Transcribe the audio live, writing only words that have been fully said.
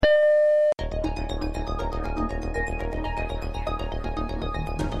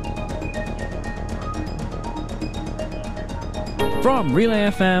From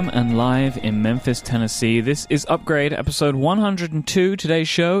Relay FM and live in Memphis, Tennessee, this is Upgrade, episode 102. Today's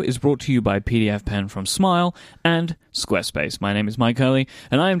show is brought to you by PDF Pen from Smile and Squarespace. My name is Mike Hurley,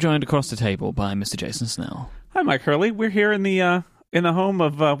 and I am joined across the table by Mr. Jason Snell. Hi, Mike Hurley. We're here in the home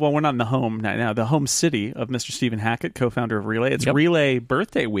of, well, we're not in the home now, the home city of Mr. Stephen Hackett, co-founder of Relay. It's Relay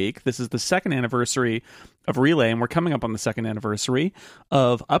birthday week. This is the second anniversary of Relay, and we're coming up on the second anniversary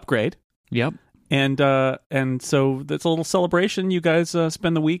of Upgrade. Yep. And so it's a little celebration. You guys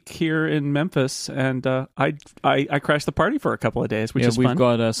spend the week here in Memphis, and I crashed the party for a couple of days, which is fun. We've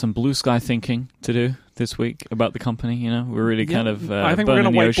got some blue sky thinking to do this week about the company. You know, we're really kind of. I think we're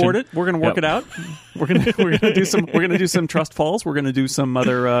going to whiteboard it. We're going to work it out. We're going to do some. We're going to do some trust falls. We're going to do some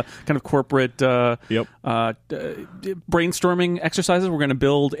other kind of corporate brainstorming exercises. We're going to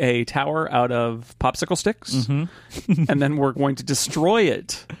build a tower out of popsicle sticks, and then we're going to destroy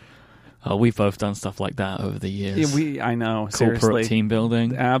it. Oh, we've both done stuff like that over the years. Yeah, I know. Corporate Seriously. team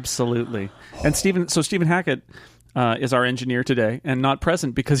building. Absolutely. And Stephen Hackett is our engineer today and not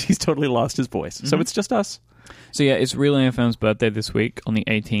present because he's totally lost his voice. So it's just us. So yeah, it's Relay FM's birthday this week. On the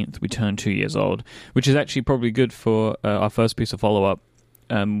 18th, we turn 2 years old, which is actually probably good for our first piece of follow-up.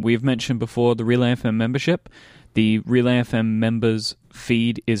 We've mentioned before the Relay FM membership. The Relay FM members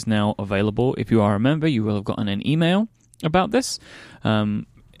feed is now available. If you are a member, you will have gotten an email about this.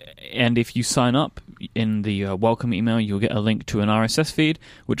 And if you sign up in the welcome email, you'll get a link to an RSS feed,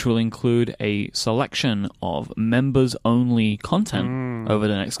 which will include a selection of members-only content over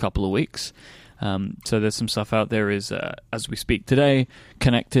the next couple of weeks. So there's some stuff out there. As we speak today,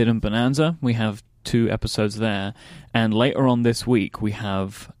 Connected and Bonanza. We have 2 episodes there. And later on this week, we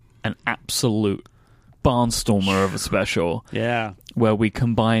have an absolute barnstormer of a special. Yeah. Where we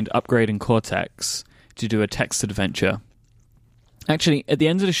combined Upgrade and Cortex to do a text adventure. Actually, at the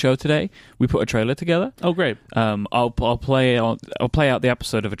end of the show today, we put a trailer together. Oh, great! I'll play out the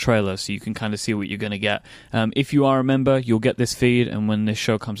episode of a trailer so you can kind of see what you're going to get. If you are a member, you'll get this feed, and when this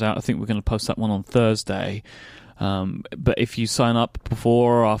show comes out, I think we're going to post that one on Thursday. But if you sign up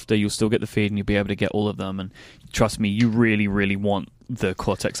before or after, you'll still get the feed, and you'll be able to get all of them. And trust me, you really, really want the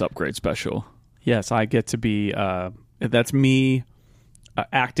Cortex Upgrade special. Yes, I get to be. That's me.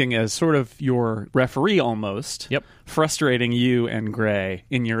 Acting as sort of your referee almost, frustrating you and Gray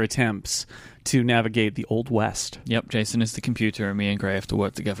in your attempts to navigate the Old West. Yep, Jason is the computer, and me and Gray have to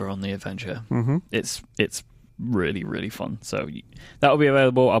work together on the adventure. It's really, really fun. So that will be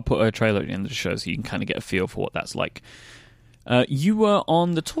available. I'll put a trailer at the end of the show so you can kind of get a feel for what that's like. You were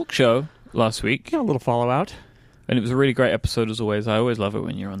on the talk show last week. Yeah, a little follow-out. And it was a really great episode as always. I always love it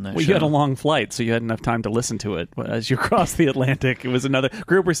when you're on that show. You had a long flight, so you had enough time to listen to it. As you crossed the Atlantic, it was another...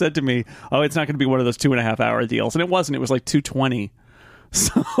 Gruber said to me, oh, it's not going to be one of those 2.5-hour deals. And it wasn't. It was like 2:20.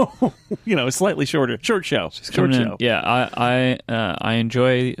 So, slightly shorter. Short show. Yeah, I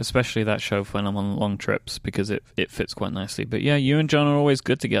enjoy especially that show when I'm on long trips because it fits quite nicely. But yeah, you and John are always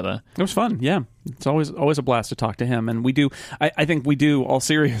good together. It was fun, yeah. It's always a blast to talk to him. And we do, I think we do, all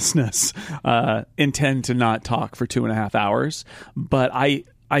seriousness, intend to not talk for 2.5 hours. But I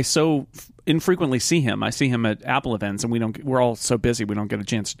so infrequently see him. I see him at Apple events, and we're all so busy we don't get a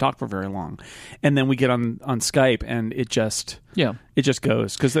chance to talk for very long. And then we get on Skype, and it just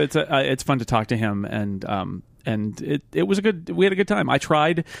goes because it's fun to talk to him, and it was we had a good time. I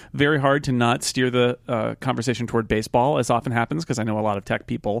tried very hard to not steer the conversation toward baseball, as often happens, because I know a lot of tech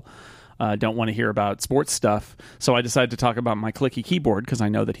people don't want to hear about sports stuff. So I decided to talk about my clicky keyboard because I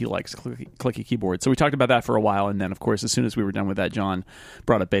know that he likes clicky keyboard. So we talked about that for a while. And then, of course, as soon as we were done with that, John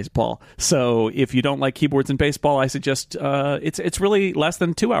brought up baseball. So if you don't like keyboards and baseball, I suggest it's really less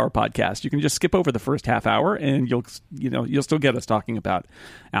than 2-hour podcast. You can just skip over the first half hour and you'll still get us talking about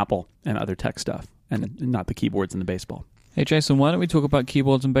Apple and other tech stuff and not the keyboards and the baseball. Hey, Jason, why don't we talk about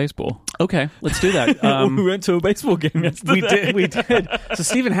keyboards and baseball? Okay, let's do that. We went to a baseball game yesterday. We did. So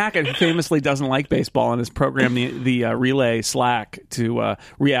Stephen Hackett famously doesn't like baseball and has programmed the Relay Slack to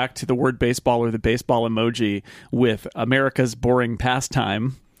react to the word baseball or the baseball emoji with America's boring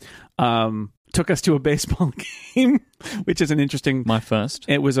pastime. Took us to a baseball game, which is an interesting... My first.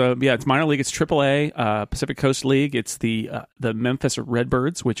 It was it's minor league. It's AAA, Pacific Coast League. It's the Memphis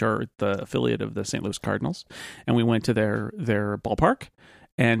Redbirds, which are the affiliate of the St. Louis Cardinals. And we went to their ballpark,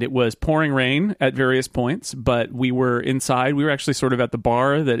 and it was pouring rain at various points, but we were inside. We were actually sort of at the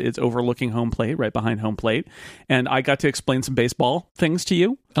bar that is overlooking home plate, right behind home plate. And I got to explain some baseball things to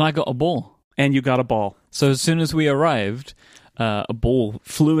you. And I got a ball. And you got a ball. So as soon as we arrived... a ball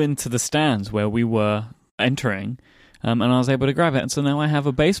flew into the stands where we were entering, and I was able to grab it. And so now I have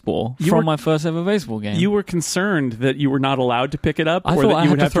a baseball from my first ever baseball game. You were concerned that you were not allowed to pick it up, I or thought that I you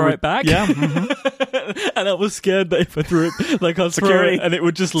had would to have throw to it back. Yeah, and I was scared that if I threw it, like I was Security. and it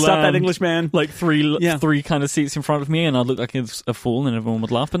would just Stop land that Englishman. like three kind of seats in front of me, and I'd look like a fool, and everyone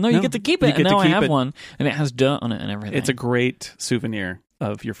would laugh. But no, you get to keep it. You get and now to I keep have it. one, and it has dirt on it and everything. It's a great souvenir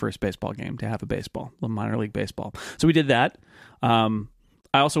of your first baseball game to have a minor league baseball. So we did that. I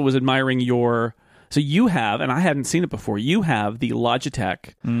also was admiring your. So you have, and I hadn't seen it before, you have the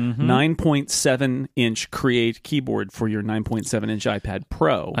Logitech 9.7 inch Create keyboard for your 9.7 inch iPad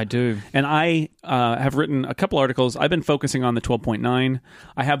Pro. I do. And I have written a couple articles. I've been focusing on the 12.9.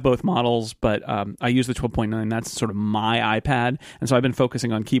 I have both models, but I use the 12.9. That's sort of my iPad. And so I've been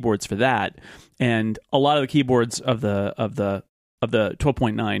focusing on keyboards for that. And a lot of the keyboards of the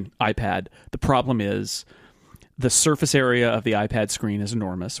 12.9 iPad, the problem is the surface area of the iPad screen is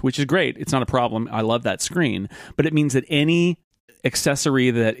enormous, which is great. It's not a problem. I love that screen. But it means that any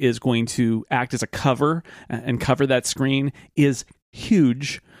accessory that is going to act as a cover and cover that screen is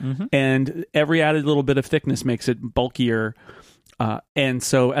huge. And every added little bit of thickness makes it bulkier. And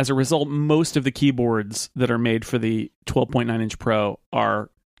so as a result, most of the keyboards that are made for the 12.9 inch Pro are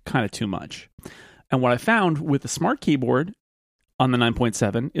kind of too much. And what I found with the Smart Keyboard on the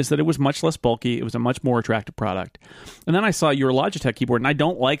 9.7 is that it was much less bulky. It was a much more attractive product. And then I saw your Logitech keyboard, and I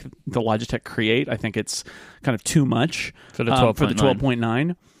don't like the Logitech Create. I think it's kind of too much for the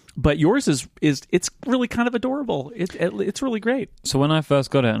 12.9. But yours is it's really kind of adorable. It's really great. So when I first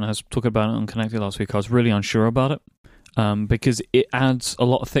got it, and I was talking about it on Connected last week, I was really unsure about it because it adds a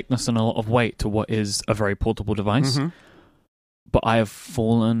lot of thickness and a lot of weight to what is a very portable device. But I have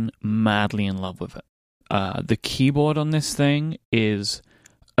fallen madly in love with it. The keyboard on this thing is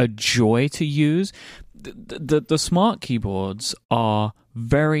a joy to use. The smart keyboards are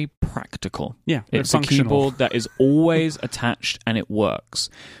very practical. Yeah, it's functional. a keyboard that is always attached and it works.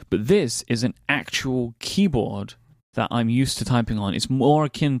 But this is an actual keyboard that I'm used to typing on. It's more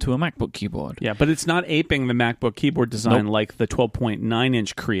akin to a MacBook keyboard. Yeah, but it's not aping the MacBook keyboard design like the 12.9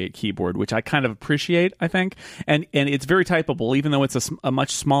 inch Create keyboard, which I kind of appreciate, I think. And it's very typable, even though it's a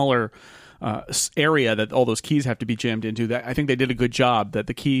much smaller area that all those keys have to be jammed into. That I think they did a good job. That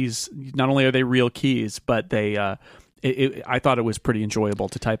the keys, not only are they real keys, but they. I thought it was pretty enjoyable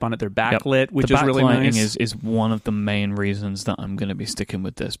to type on it. They're backlit, which is really nice. The backlighting is one of the main reasons that I'm going to be sticking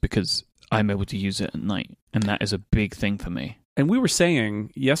with this, because I'm able to use it at night, and that is a big thing for me. And we were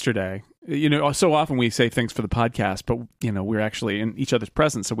saying yesterday, so often we say things for the podcast, but, we're actually in each other's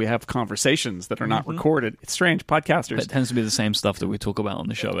presence, so we have conversations that are not recorded. It's strange, podcasters. But it tends to be the same stuff that we talk about on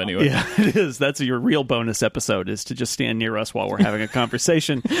the show anyway. Yeah, it is. That's your real bonus episode, is to just stand near us while we're having a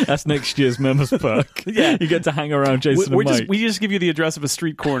conversation. That's next year's members perk. Yeah. You get to hang around Jason and Mike. We just give you the address of a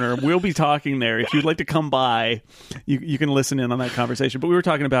street corner. We'll be talking there. If you'd like to come by, you can listen in on that conversation. But we were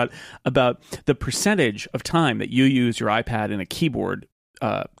talking about the percentage of time that you use your iPad in a keyboard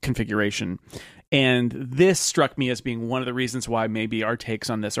configuration. And this struck me as being one of the reasons why maybe our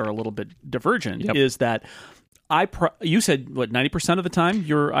takes on this are a little bit divergent, is that you said, 90% of the time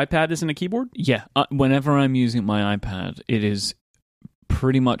your iPad is in a keyboard? Yeah. Whenever I'm using my iPad, it is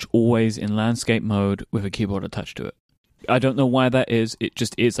pretty much always in landscape mode with a keyboard attached to it. I don't know why that is. It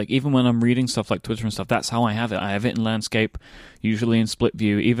just is. Like, even when I'm reading stuff like Twitter and stuff, that's how I have it. I have it in landscape, usually in split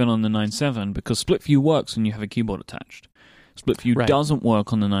view, even on the 9.7, because split view works when you have a keyboard attached. Split view doesn't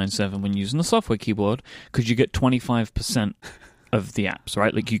work on the 9.7 when using the software keyboard, because you get 25% of the apps,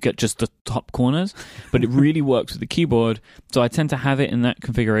 right? Like, you get just the top corners, but it really works with the keyboard. So I tend to have it in that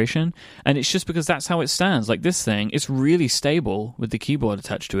configuration, and it's just because that's how it stands. Like, this thing, it's really stable with the keyboard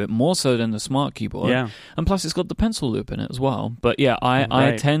attached to it, more so than the Smart Keyboard. Yeah. And plus, it's got the pencil loop in it as well. But yeah,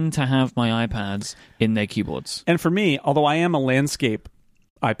 I tend to have my iPads in their keyboards. And for me, although I am a landscape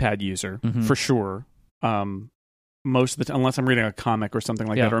iPad user, for sure, most of the time, unless I'm reading a comic or something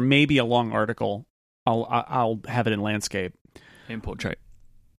like that, or maybe a long article, I'll have it in landscape. In portrait.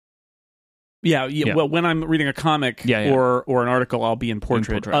 Yeah. Well, when I'm reading a comic or an article, I'll be in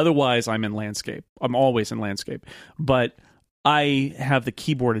portrait. Otherwise, I'm in landscape. I'm always in landscape. But I have the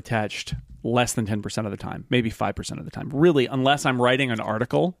keyboard attached less than 10% of the time, maybe 5% of the time. Really, unless I'm writing an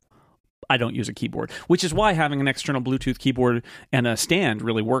article, I don't use a keyboard, which is why having an external Bluetooth keyboard and a stand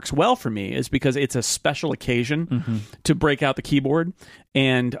really works well for me, is because it's a special occasion to break out the keyboard.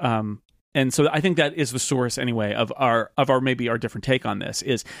 And so I think that is the source, anyway, of our maybe our different take on this.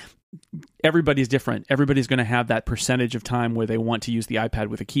 Is everybody's different. Everybody's going to have that percentage of time where they want to use the iPad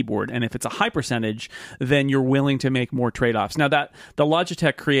with a keyboard, and if it's a high percentage, then you're willing to make more trade-offs. Now, that the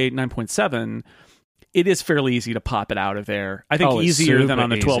Logitech Create 9.7 it is fairly easy to pop it out of there. I think it's easier than on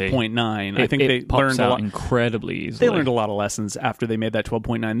the super 12.9. I think it they pops learned a out lot. incredibly easily. They learned a lot of lessons after they made that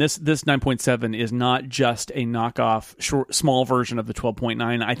 12.9. This 9.7 is not just a knockoff, small version of the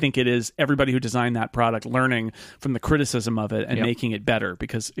 12.9. I think it is everybody who designed that product learning from the criticism of it and making it better,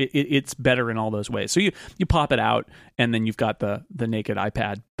 because it's better in all those ways. So you pop it out and then you've got the naked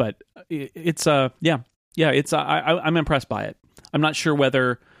iPad. But it's I'm impressed by it. I'm not sure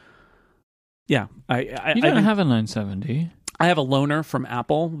whether. Yeah, you don't have a 970. I have a loaner from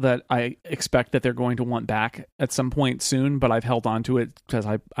Apple that I expect that they're going to want back at some point soon, but I've held on to it because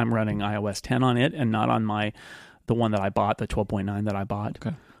I'm running iOS 10 on it and not on the one that I bought, the 12.9 that I bought.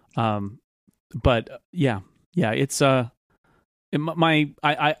 Okay. But it's if I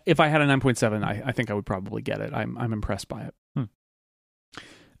had a 9.7, I think I would probably get it. I'm impressed by it.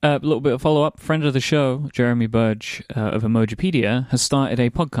 A little bit of follow-up. Friend of the show, Jeremy Burge of Emojipedia, has started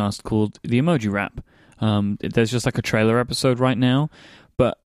a podcast called The Emoji Rap. There's just like a trailer episode right now,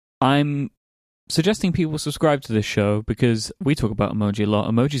 but I'm suggesting people subscribe to this show because we talk about emoji a lot.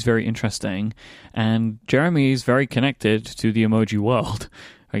 Emoji's very interesting, and Jeremy is very connected to the emoji world.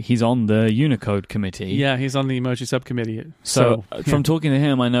 Like, he's on the Unicode committee. Yeah, he's on the emoji subcommittee. So from talking to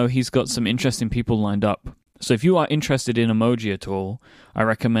him, I know he's got some interesting people lined up. So if you are interested in emoji at all, I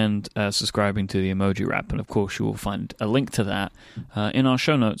recommend subscribing to the Emoji Rap. And of course, you will find a link to that in our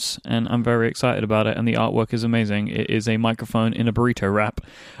show notes. And I'm very excited about it. And the artwork is amazing. It is a microphone in a burrito wrap,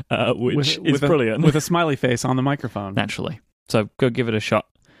 which is brilliant. With a smiley face on the microphone. Naturally. So go give it a shot.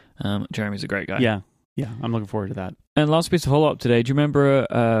 Jeremy's a great guy. Yeah, I'm looking forward to that. And last piece of follow-up today. Do you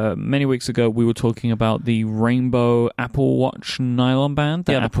remember many weeks ago we were talking about the rainbow Apple Watch nylon band?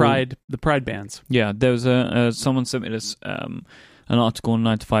 The Pride bands. Yeah, there was someone sent me this an article on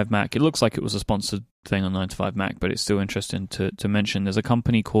 9to5Mac. It looks like it was a sponsored thing on 9to5Mac, but it's still interesting to mention. There's a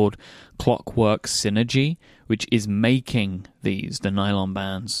company called Clockwork Synergy, which is making the nylon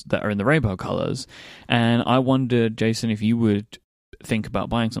bands that are in the rainbow colors. And I wondered, Jason, if you would think about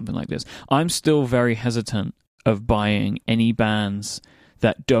buying something like this. I'm still very hesitant of buying any bands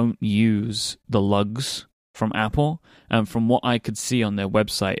that don't use the lugs from Apple. And from what I could see on their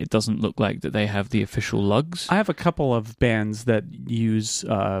website, it doesn't look like that they have the official lugs. I have a couple of bands that use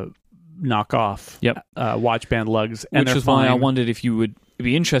knockoff watch band lugs, and which is why I wondered if you would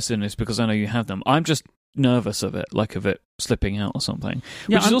be interested in this, because I know you have them. I'm just nervous of it slipping out or something.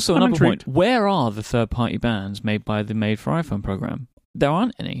 Yeah, which is also another intrigued. point. Where are the third-party bands made by the Made for iPhone program? There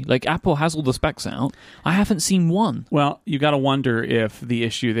aren't any. Like, Apple has all the specs out. I haven't seen one. Well, you got to wonder if the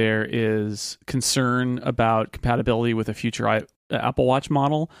issue there is concern about compatibility with a future Apple Watch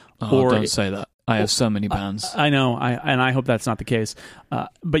model. Or don't say that. I have so many bands. I know, and I hope that's not the case.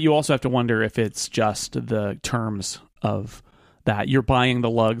 But you also have to wonder if it's just the terms of that. You're buying the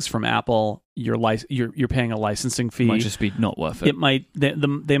lugs from Apple. You're paying a licensing fee. Might just be not worth it. It might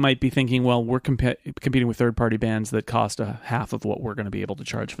they might be thinking, well, we're competing with third party bands that cost a half of what we're going to be able to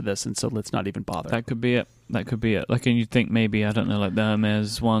charge for this, and so let's not even bother. That could be it. Like, and you think maybe, I don't know, like the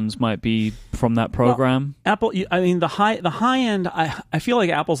Hermes ones might be from that program. Well, Apple, I mean, the high end. I feel like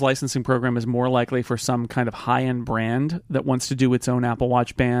Apple's licensing program is more likely for some kind of high end brand that wants to do its own Apple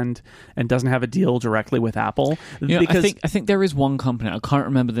Watch band and doesn't have a deal directly with Apple. Because I think there is one company, I can't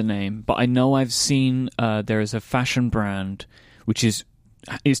remember the name, but I know I've seen there is a fashion brand which is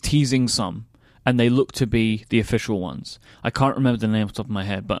teasing some, and they look to be the official ones. I can't remember the name off the top of my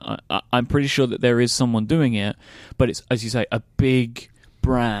head, but I'm pretty sure that there is someone doing it, but it's, as you say, a big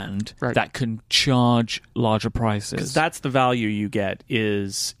brand that can charge larger prices. Because that's the value you get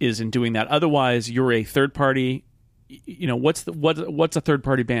is in doing that. Otherwise, you're a third party. You know, what's a third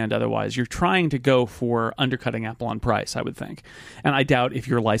party band otherwise? You're trying to go for undercutting Apple on price, I would think. And I doubt if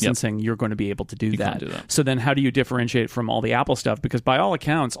you're licensing, you're going to be able to do that. Can't do that. So then how do you differentiate from all the Apple stuff? Because by all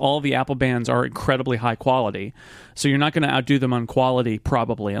accounts, all the Apple bands are incredibly high quality. So you're not going to outdo them on quality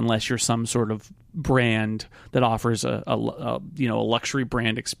probably, unless you're some sort of brand that offers a luxury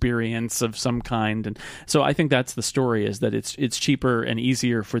brand experience of some kind. And so I think that's the story, is that it's cheaper and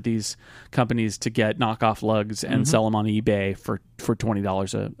easier for these companies to get knockoff lugs and sell them on eBay for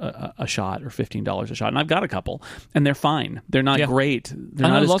 $20 a shot or $15 a shot. And I've got a couple, and they're fine. They're not great. They're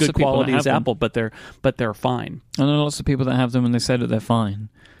not as good quality as Apple, but they're fine. I know lots of people that have them, and they say that they're fine.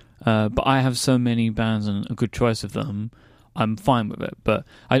 But I have so many bands and a good choice of them. I'm fine with it, but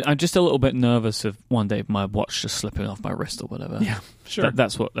I'm just a little bit nervous of one day my watch just slipping off my wrist or whatever. Yeah, sure.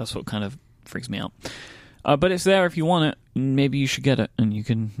 That's what kind of freaks me out. But it's there if you want it. Maybe you should get it, and you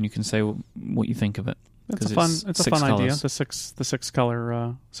can say what you think of it. It's a fun idea. The six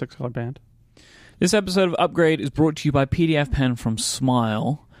color band. This episode of Upgrade is brought to you by PDF Pen from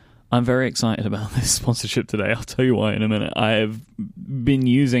Smile. I'm very excited about this sponsorship today. I'll tell you why in a minute. I have been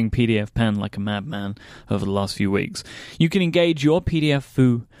using PDF Pen like a madman over the last few weeks. You can engage your PDF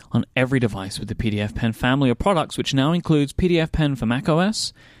foo on every device with the PDF Pen family of products, which now includes PDF Pen for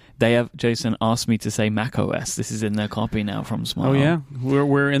macOS. They have, Jason asked me to say macOS. This is in their copy now from Smile. Oh, yeah.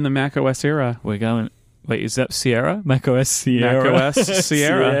 We're in the macOS era. We're going... Wait, is that Sierra? macOS Sierra? macOS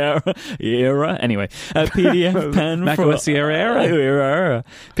Sierra. Era. Anyway, PDF Pen macOS Sierra era.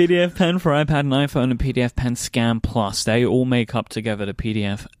 PDF Pen for iPad and iPhone and PDF Pen Scan Plus. They all make up together the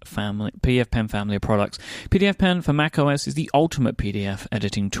PDF Pen family of products. PDF Pen for macOS is the ultimate PDF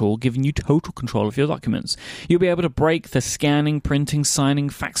editing tool, giving you total control of your documents. You'll be able to break the scanning, printing, signing,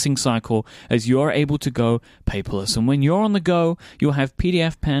 faxing cycle as you're able to go paperless. And when you're on the go, you'll have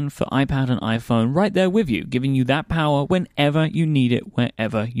PDF Pen for iPad and iPhone right there with you, giving you that power whenever you need it,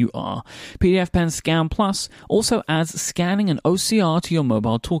 wherever you are. PDF Pen Scan Plus also adds scanning and OCR to your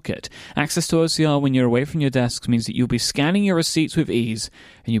mobile toolkit. Access to OCR when you're away from your desks means that you'll be scanning your receipts with ease,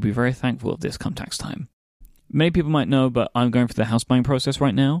 and you'll be very thankful of this come tax time. Many people might know, but I'm going through the house buying process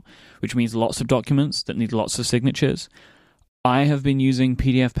right now, which means lots of documents that need lots of signatures. I have been using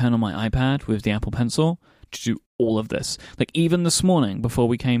PDF Pen on my iPad with the Apple Pencil to do all of this. Like, even this morning, before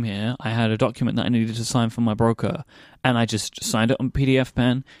we came here, I had a document that I needed to sign for my broker, and I just signed it on PDF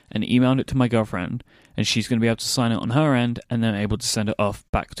Pen and emailed it to my girlfriend, and she's going to be able to sign it on her end and then able to send it off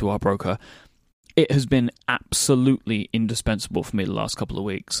back to our broker. It has been absolutely indispensable for me the last couple of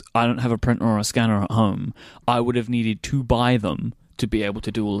weeks. I don't have a printer or a scanner at home. I would have needed to buy them to be able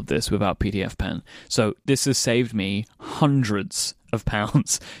to do all of this without PDF Pen. So this has saved me hundreds of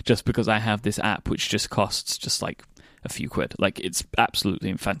pounds just because I have this app, which just costs just like a few quid. Like, it's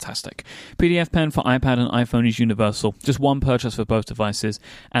absolutely fantastic. PDF Pen for iPad and iPhone is universal. Just one purchase for both devices,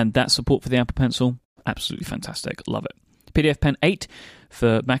 and that support for the Apple Pencil, absolutely fantastic. Love it. PDF Pen 8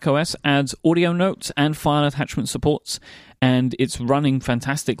 for macOS adds audio notes and file attachment supports, and it's running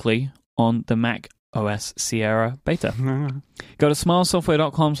fantastically on the Mac OS Sierra beta. Go to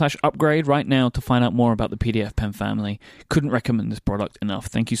smilesoftware.com/upgrade right now to find out more about the PDF Pen family. Couldn't recommend this product enough.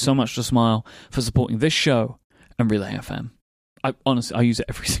 Thank you so much to Smile for supporting this show and Relay FM. I use it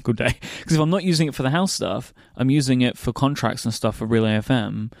every single day, because if I'm not using it for the house stuff, I'm using it for contracts and stuff for Relay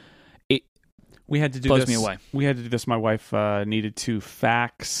FM. We had to do blows this. me away. We had to do this. My wife needed to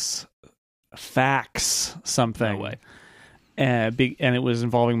fax something. No way. And it was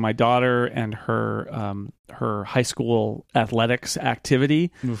involving my daughter and her high school athletics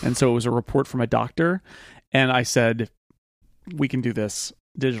activity. Oof. And so it was a report from a doctor. And I said, we can do this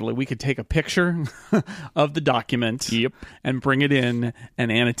digitally. We could take a picture of the document and bring it in and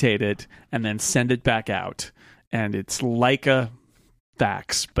annotate it and then send it back out. And it's like a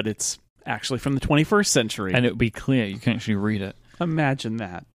fax, but it's actually from the 21st century. And it would be clear. You can actually read it. Imagine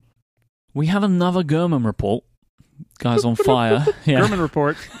that. We have another Gurman report. Guys on fire. Yeah. Gurman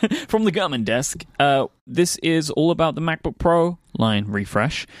report. From the Gurman desk. This is all about the MacBook Pro line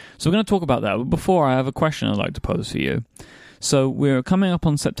refresh. So we're going to talk about that. But before, I have a question I'd like to pose for you. So we're coming up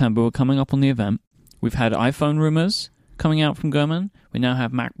on September. We're coming up on the event. We've had iPhone rumors coming out from Gurman. We now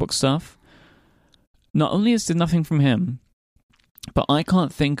have MacBook stuff. Not only is there nothing from him, but I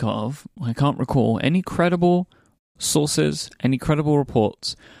can't recall any credible sources, any credible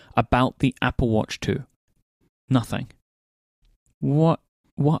reports about the Apple Watch 2. Nothing.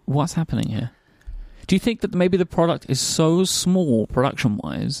 What's happening here? Do you think that maybe the product is so small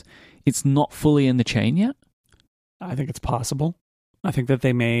production-wise, it's not fully in the chain yet? I think it's possible. I think that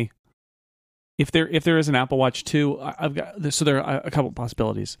they may, if there is an Apple Watch 2, there are a couple of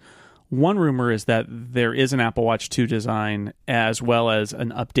possibilities. One rumor is that there is an Apple Watch 2 design as well as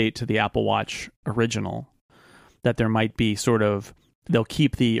an update to the Apple Watch original. That there might be they'll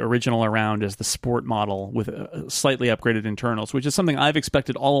keep the original around as the sport model with slightly upgraded internals, which is something I've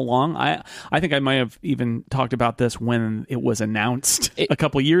expected all along. I think I might have even talked about this when it was announced a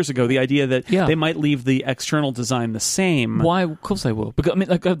couple years ago, the idea that they might leave the external design the same. Why? Of course they will.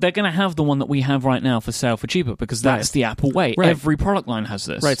 Because they're going to have the one that we have right now for sale for cheaper, because that's the Apple way. Right. Every product line has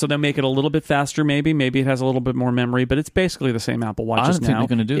this. Right, so they'll make it a little bit faster maybe. Maybe it has a little bit more memory, but it's basically the same Apple Watch. I don't think they're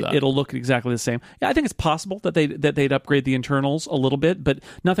going to do that. It'll look exactly the same. Yeah, I think it's possible that they'd upgrade the internals a little bit, but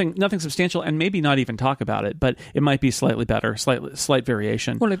nothing substantial, and maybe not even talk about it, but it might be slightly better, slight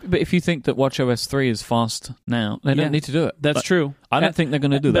variation. Well, but if you think that watchOS 3 is fast now, they don't need to do it. That's true. I don't think they're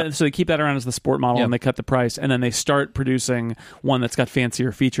going to do that. So they keep that around as the sport model, and they cut the price, and then they start producing one that's got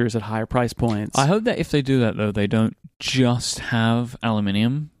fancier features at higher price points. I hope that if they do that, though, they don't just have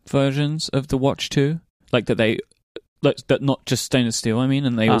aluminium versions of the Watch 2, like that not just stainless steel,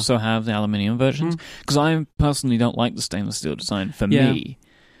 and they also have the aluminium versions, because I personally don't like the stainless steel design for me.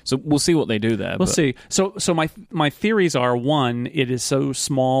 So we'll see what they do there. We'll see. So my theories are, one, it is so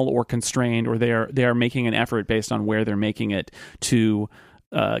small or constrained, or they are making an effort based on where they're making it to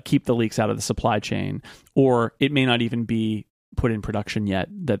keep the leaks out of the supply chain, or it may not even be put in production yet,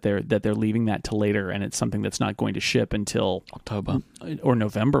 that they're leaving that to later, and it's something that's not going to ship until October or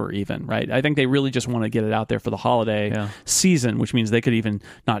November even, right? I think they really just want to get it out there for the holiday season, which means they could even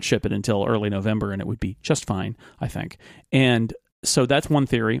not ship it until early November, and it would be just fine, I think. And so that's one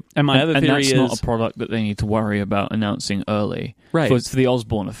theory. And my other theory is... And that's not a product that they need to worry about announcing early. Right. For the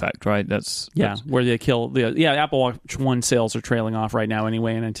Osborne effect, right? That's where they kill... Apple Watch 1 sales are trailing off right now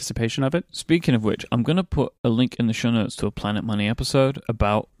anyway in anticipation of it. Speaking of which, I'm going to put a link in the show notes to a Planet Money episode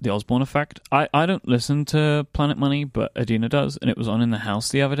about the Osborne effect. I don't listen to Planet Money, but Adina does, and it was on in the house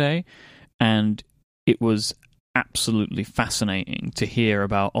the other day, and it was absolutely fascinating to hear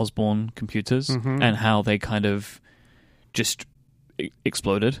about Osborne computers and how they kind of just...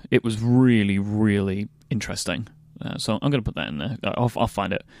 exploded. It was really, really interesting. So I'm going to put that in there. I'll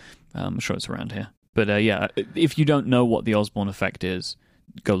find it. I'm sure it's around here. But if you don't know what the Osborne effect is,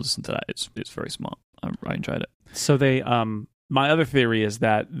 go listen to that. It's very smart. I enjoyed it. So they, my other theory is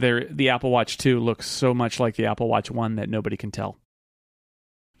that the Apple Watch 2 looks so much like the Apple Watch 1 that nobody can tell.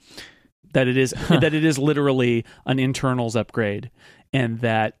 That it is literally an internals upgrade, and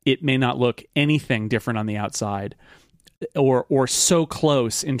that it may not look anything different on the outside. Or so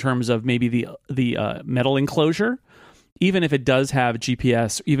close in terms of maybe the metal enclosure, even if it does have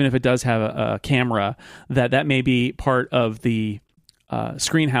GPS, even if it does have a camera, that may be part of the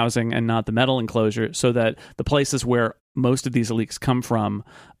screen housing and not the metal enclosure, so that the places where most of these leaks come from,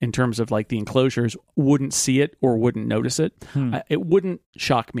 in terms of like the enclosures, wouldn't see it or wouldn't notice it. It wouldn't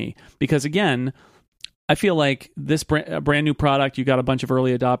shock me, because again, I feel like this brand new product, you got a bunch of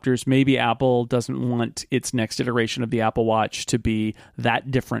early adopters. Maybe Apple doesn't want its next iteration of the Apple Watch to be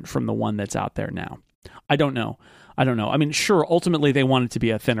that different from the one that's out there now. I don't know. I mean, sure, ultimately they want it to be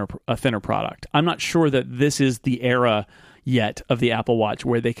a thinner product. I'm not sure that this is the era yet of the Apple Watch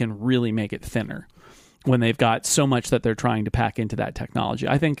where they can really make it thinner, when they've got so much that they're trying to pack into that technology.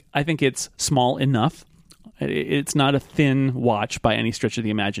 I think it's small enough. It's not a thin watch by any stretch of the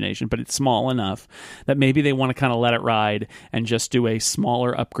imagination, but it's small enough that maybe they want to kind of let it ride and just do a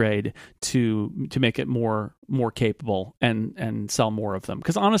smaller upgrade to make it more capable and sell more of them.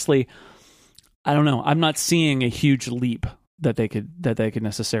 Because honestly, I don't know. I'm not seeing a huge leap that they could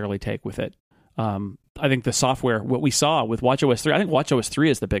necessarily take with it. I think the software, what we saw with watchOS 3, I think watchOS 3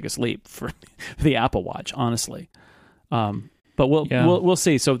 is the biggest leap for the Apple Watch, honestly. But we'll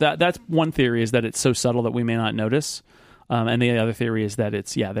see. So that's one theory, is that it's so subtle that we may not notice. And the other theory is that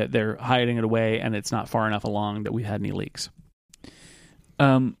it's that they're hiding it away and it's not far enough along that we had any leaks.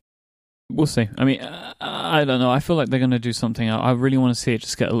 We'll see. I mean, I don't know. I feel like they're going to do something. I really want to see it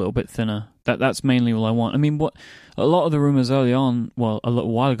just get a little bit thinner. That's mainly all I want. I mean, what a lot of the rumors early on, a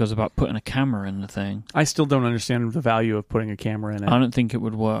little while ago, was about putting a camera in the thing. I still don't understand the value of putting a camera in it. I don't think it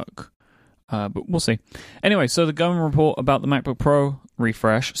would work. But we'll see. Anyway, so the government report about the MacBook Pro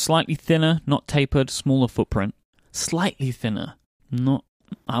refresh: slightly thinner, not tapered, smaller footprint. Slightly thinner.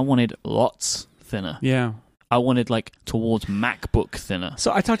 I wanted lots thinner. Yeah. I wanted like towards MacBook thinner.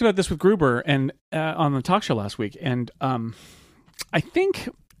 So I talked about this with Gruber and on the talk show last week, and I think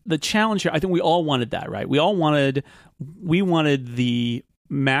the challenge here, I think we all wanted that, right? We wanted the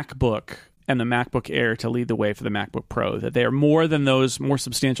MacBook and the MacBook Air to lead the way for the MacBook Pro, that they are more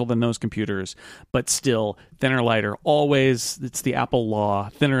substantial than those computers, but still thinner, lighter. Always, it's the Apple law,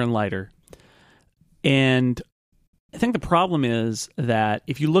 thinner and lighter. And I think the problem is that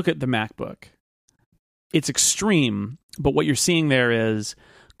if you look at the MacBook, it's extreme, but what you're seeing there is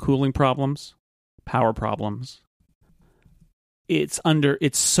cooling problems, power problems. It's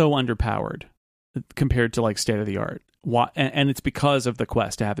so underpowered compared to like state of the art. And it's because of the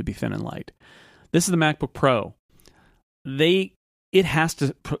Quest to have it be thin and light. This is the MacBook Pro. It has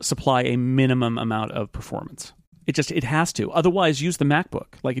to supply a minimum amount of performance. It has to. Otherwise, use the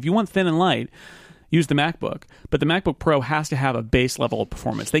MacBook. Like if you want thin and light, use the MacBook. But the MacBook Pro has to have a base level of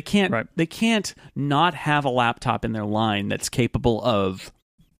performance. They can't not have a laptop in their line that's capable of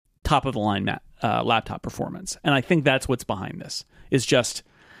top of the line laptop performance. And I think that's what's behind this. Is just,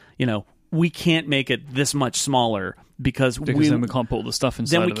 we can't make it this much smaller because then we can't put all the stuff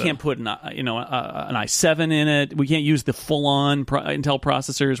inside. Then we can't put an i7 in it. We can't use the full-on Intel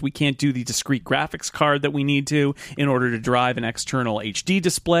processors. We can't do the discrete graphics card that we need to in order to drive an external HD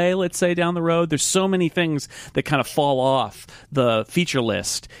display, let's say, down the road. There's so many things that kind of fall off the feature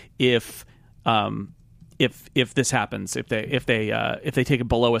list if if this happens, if they take it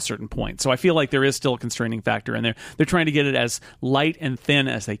below a certain point. So I feel like there is still a constraining factor, and they're trying to get it as light and thin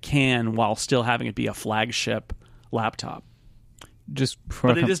as they can while still having it be a flagship laptop.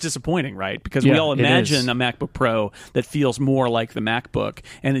 But it is disappointing, right? Because we all imagine a MacBook Pro that feels more like the MacBook,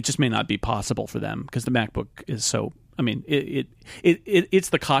 and it just may not be possible for them because the MacBook is so. I mean, it's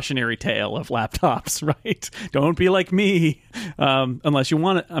the cautionary tale of laptops, right? Don't be like me, unless you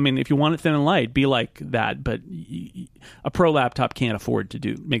want it. I mean, if you want it thin and light, be like that. But a Pro laptop can't afford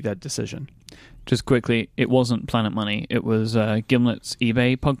to make that decision. Just quickly, it wasn't Planet Money. It was Gimlet's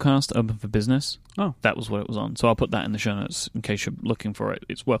eBay podcast, Open for Business. Oh. That was what it was on. So I'll put that in the show notes in case you're looking for it.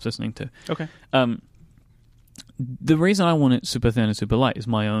 It's worth listening to. Okay. The reason I want it super thin and super light is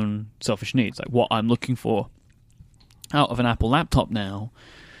my own selfish needs. Like what I'm looking for out of an Apple laptop now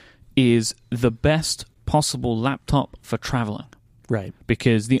is the best possible laptop for traveling. Right.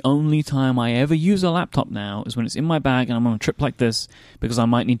 Because the only time I ever use a laptop now is when it's in my bag and I'm on a trip like this because I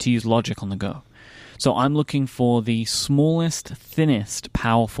might need to use Logic on the go. So I'm looking for the smallest, thinnest,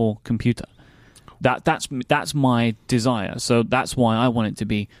 powerful computer. That's my desire. So that's why I want it to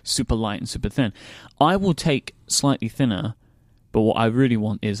be super light and super thin. I will take slightly thinner, but what I really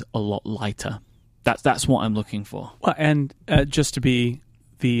want is a lot lighter. That's what I'm looking for. Well, and just to be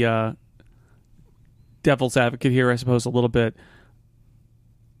the devil's advocate here, I suppose, a little bit,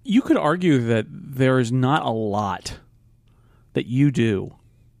 you could argue that there is not a lot that you do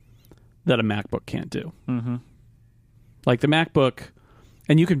that a MacBook can't do. Mm-hmm. Like the MacBook,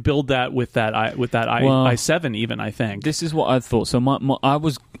 and you can build that with that i7 even, I think. This is what I thought. So I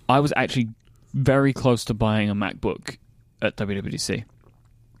was actually very close to buying a MacBook at WWDC.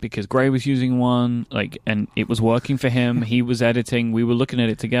 Because Gray was using one, and it was working for him. He was editing. We were looking at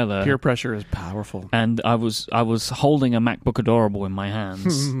it together. Peer pressure is powerful. And I was holding a MacBook Adorable in my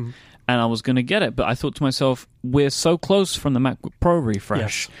hands, and I was going to get it. But I thought to myself, we're so close from the MacBook Pro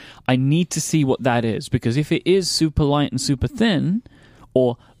refresh. Yes. I need to see what that is. Because if it is super light and super thin,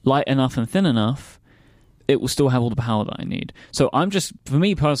 or light enough and thin enough, it will still have all the power that I need. So for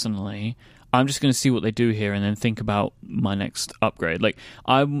me personally, I'm just going to see what they do here and then think about my next upgrade. Like,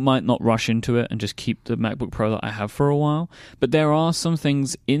 I might not rush into it and just keep the MacBook Pro that I have for a while, but there are some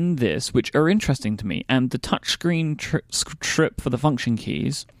things in this which are interesting to me. And the touchscreen strip for the function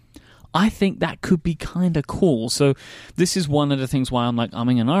keys, I think that could be kind of cool. So this is one of the things why I'm like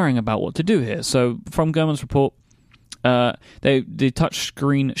umming and ahhing about what to do here. So from Gurman's report, the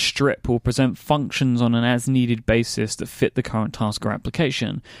touchscreen strip will present functions on an as-needed basis that fit the current task or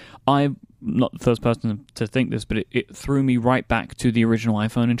application. I'm not the first person to think this, but it threw me right back to the original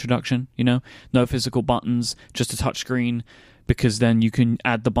iPhone introduction. No physical buttons, just a touchscreen, because then you can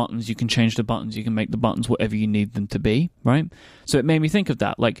add the buttons, you can change the buttons, you can make the buttons whatever you need them to be, right? So it made me think of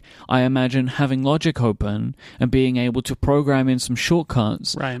that. Like, I imagine having Logic open and being able to program in some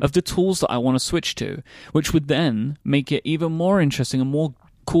shortcuts of the tools that I want to switch to, which would then make it even more interesting and more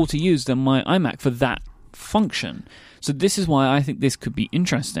cool to use than my iMac for that function. So this is why I think this could be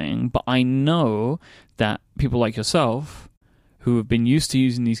interesting, but I know that people like yourself, who have been used to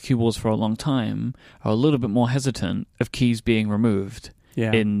using these keyboards for a long time, are a little bit more hesitant of keys being removed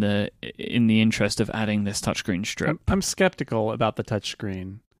in the interest of adding this touchscreen strip. I'm skeptical about the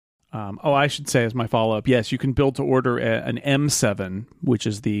touchscreen. I should say as my follow-up, yes, you can build to order an M7, which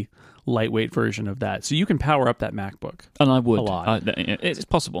is the lightweight version of that. So you can power up that MacBook. And I would. A lot. It's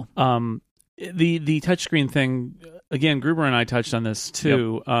possible. The touchscreen thing, again, Gruber and I touched on this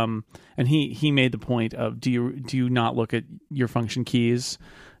too, and he made the point of do you not look at your function keys?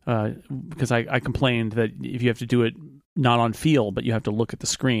 Because I complained that if you have to do it not on feel, but you have to look at the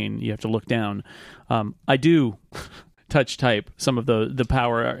screen, you have to look down. I do touch type some of the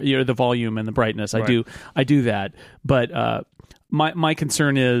power, the volume and the brightness. Right. I do that, but my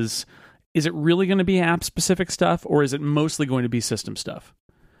concern is it really going to be app specific stuff, or is it mostly going to be system stuff?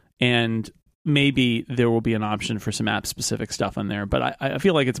 And maybe there will be an option for some app-specific stuff on there, but I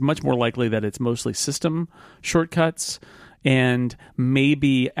feel like it's much more likely that it's mostly system shortcuts, and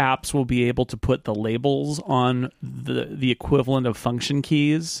maybe apps will be able to put the labels on the equivalent of function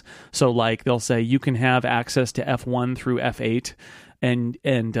keys. So, like, they'll say you can have access to F1 through F8, and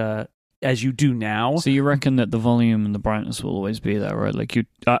as you do now. So you reckon that the volume and the brightness will always be there, right? Like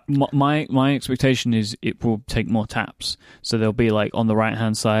my expectation is it will take more taps. So there'll be like on the right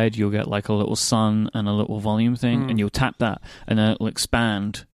hand side, you'll get like a little sun and a little volume thing, and you'll tap that, and then it'll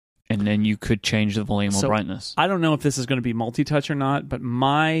expand, and then you could change the volume or brightness. I don't know if this is going to be multi-touch or not, but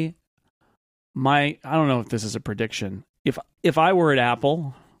my I don't know if this is a prediction. If I were at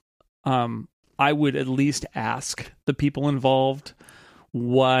Apple, I would at least ask the people involved,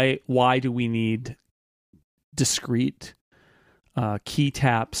 why do we need discrete key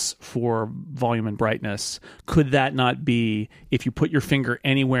taps for volume and brightness, could that not be if you put your finger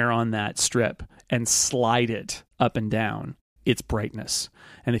anywhere on that strip and slide it up and down, it's brightness?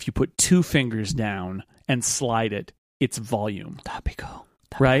 And if you put two fingers down and slide it, it's volume. That'd be cool.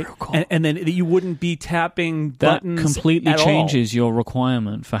 Right? Cool. And then you wouldn't be tapping buttons. That completely at changes all. your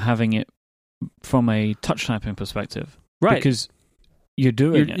requirement for having it from a touch typing perspective. Right. Because you're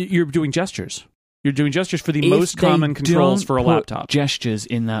doing You're doing gestures. You're doing gestures for the most common controls for a laptop. Gestures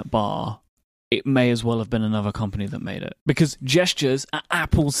in that bar, it may as well have been another company that made it. Because gestures are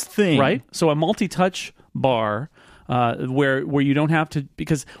Apple's thing. Right? So a multi-touch bar where you don't have to,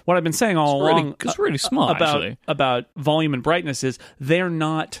 because what I've been saying all along it's really smart about volume and brightness is they're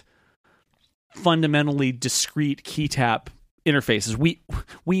not fundamentally discrete key tap interfaces.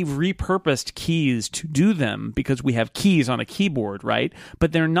 We've repurposed keys to do them because we have keys on a keyboard, right?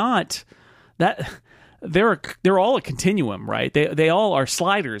 But they're not that. They're all a continuum, right? They all are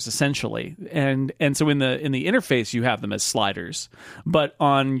sliders essentially, and so in the interface you have them as sliders, but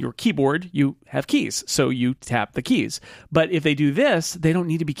on your keyboard you have keys, so you tap the keys. But if they do this, they don't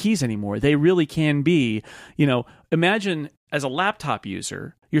need to be keys anymore. They really can be, imagine as a laptop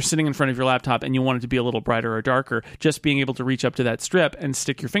user, you're sitting in front of your laptop and you want it to be a little brighter or darker, just being able to reach up to that strip and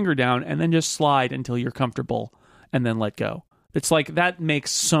stick your finger down and then just slide until you're comfortable and then let go. It's like that makes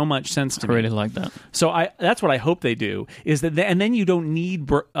so much sense to me. I really like that. So that's what I hope they do is that, and then you don't need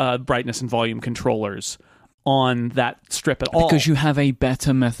brightness and volume controllers on that strip at all because you have a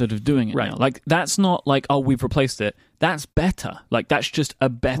better method of doing it right now. Like that's not like, oh, we've replaced it. That's better. Like that's just a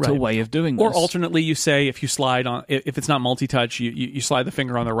better way of doing this. Or alternately, you say if you slide on, if it's not multi-touch, you slide the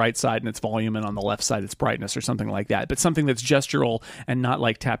finger on the right side and it's volume, and on the left side it's brightness or something like that. But something that's gestural and not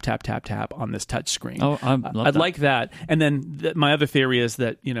like tap tap tap tap on this touch screen. Oh, I'd like that. And then my other theory is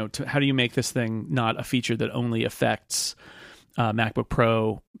that how do you make this thing not a feature that only affects MacBook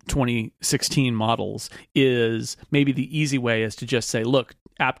Pro 2016 models? Is maybe the easy way is to just say, look,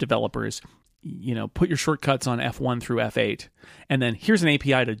 app developers, put your shortcuts on F1 through F8, and then here's an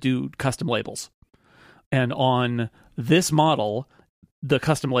API to do custom labels. And on this model, the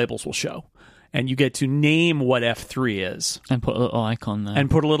custom labels will show. And you get to name what F3 is. And put a little icon there. And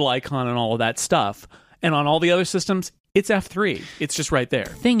put a little icon and all of that stuff. And on all the other systems, it's F3. It's just right there.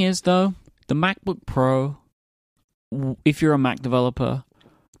 Thing is, though, the MacBook Pro, if you're a Mac developer,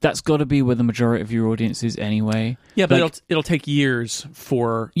 that's got to be where the majority of your audience is anyway. Yeah, but it'll take years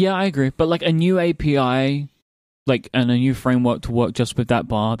for... Yeah, I agree. But like a new API, and a new framework to work just with that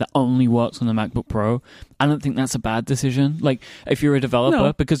bar that only works on the MacBook Pro, I don't think that's a bad decision. Like, if you're a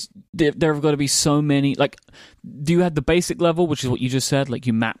developer, because there have got to be so many... Like, do you have the basic level, which is what you just said? Like,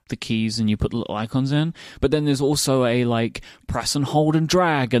 you map the keys and you put little icons in. But then there's also a, press and hold and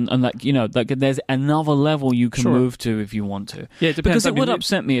drag. And there's another level you can move to if you want to. Yeah, it depends. Because it would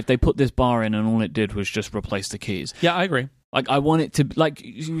upset me if they put this bar in and all it did was just replace the keys. Yeah, I agree. Like, I want it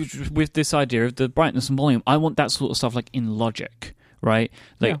to, with this idea of the brightness and volume, I want that sort of stuff, in Logic, right?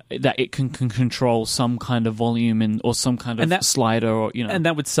 That it can control some kind of volume or some kind of slider or, And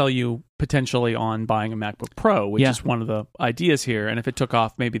that would sell you potentially on buying a MacBook Pro, which is one of the ideas here. And if it took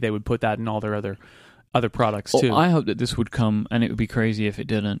off, maybe they would put that in all their other products, too. I hope that this would come, and it would be crazy if it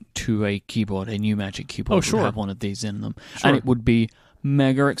didn't, to a keyboard, a new Magic Keyboard would have one of these in them. Sure. And it would be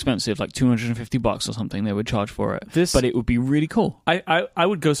mega expensive, like $250 or something they would charge for it. But it would be really cool. I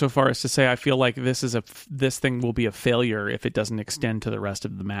would go so far as to say I feel like this thing will be a failure if it doesn't extend to the rest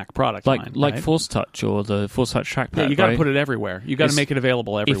of the Mac product line. Like Force Touch or the Force Touch trackpad. Yeah, you got to put it everywhere. You got to make it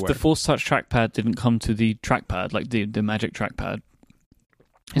available everywhere. If the Force Touch trackpad didn't come to the trackpad, like the Magic trackpad,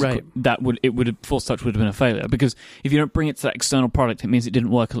 right, Force Touch would have been a failure, because if you don't bring it to that external product, it means it didn't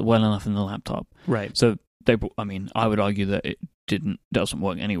work well enough in the laptop. Right. So I would argue that it doesn't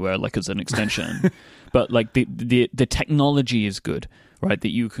work anywhere, as an extension. But the technology is good, right?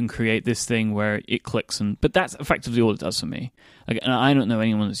 That you can create this thing where it clicks, but that's effectively all it does for me. And I don't know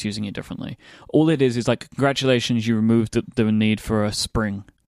anyone that's using it differently. All it is congratulations, you removed the need for a spring.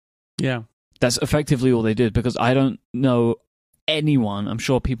 Yeah. That's effectively all they did, because I don't know anyone, I'm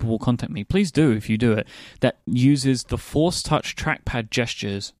sure people will contact me, please do if you do it, that uses the Force Touch trackpad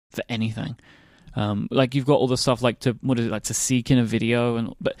gestures for anything. You've got all the stuff to seek in a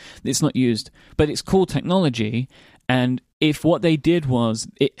video, but it's not used. But it's cool technology, and if what they did was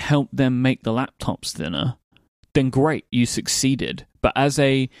it helped them make the laptops thinner, then great, you succeeded. But as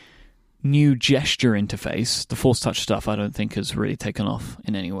a new gesture interface, the Force Touch stuff I don't think has really taken off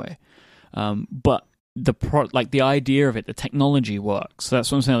in any way. But the idea of it, the technology works. So that's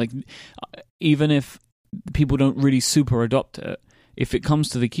what I'm saying. Even if people don't really super adopt it, if it comes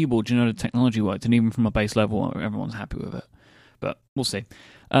to the keyboard, you know, the technology worked, and even from a base level, everyone's happy with it. But we'll see.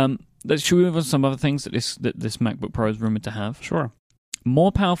 Should we move on to some other things that this MacBook Pro is rumored to have? Sure.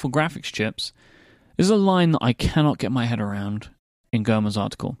 More powerful graphics chips. This is a line that I cannot get my head around in Gurman's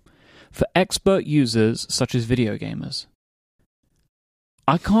article. For expert users such as video gamers.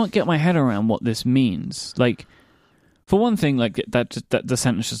 I can't get my head around what this means. Like, for one thing, like that the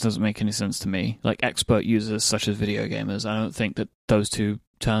sentence just doesn't make any sense to me. Like, expert users such as video gamers, I don't think that those two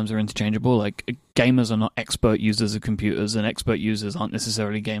terms are interchangeable. Like, gamers are not expert users of computers, and expert users aren't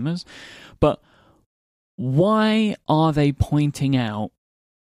necessarily gamers. But why are they pointing out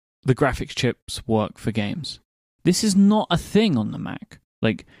the graphics chips work for games? This is not a thing on the Mac.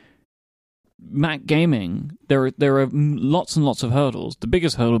 Like, Mac gaming, there are lots and lots of hurdles. The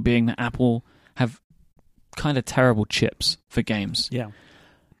biggest hurdle being that Apple have kind of terrible chips for games. Yeah.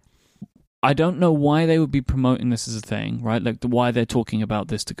 I don't know why they would be promoting this as a thing, right? Like, why they're talking about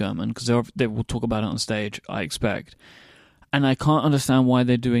this to Gurman, because they will talk about it on stage, I expect. And I can't understand why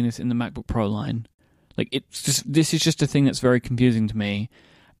they're doing this in the MacBook Pro line. Like, this is just a thing that's very confusing to me,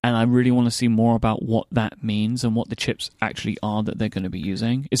 and I really want to see more about what that means and what the chips actually are that they're going to be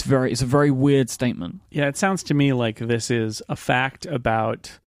using. It's a very weird statement. Yeah, it sounds to me like this is a fact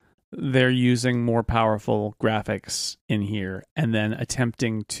about they're using more powerful graphics in here and then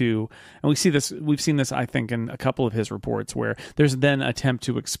attempting to, and we've seen this, I think, in a couple of his reports, where there's then attempt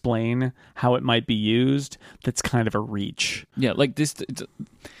to explain how it might be used. That's kind of a reach. Yeah, like this,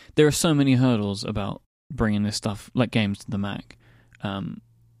 there are so many hurdles about bringing this stuff, like games, to the Mac.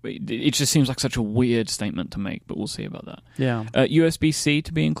 It just seems like such a weird statement to make, but we'll see about that. Yeah. USB-C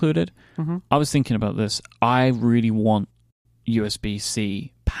to be included. Mm-hmm. I was thinking about this. I really want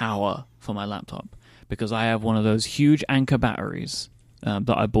USB-C power for my laptop because I have one of those huge Anker batteries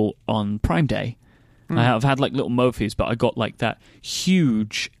that I bought on Prime Day. I've had like little Mofis, but I got like that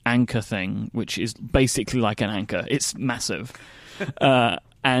huge Anker thing, which is basically like an Anker. It's massive.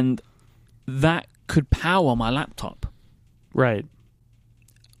 And that could power my laptop. Right.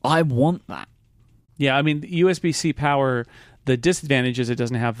 I want that. Yeah, I mean, USB-C power, the disadvantage is it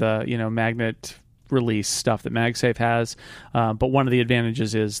doesn't have the, magnet release stuff that MagSafe has. But one of the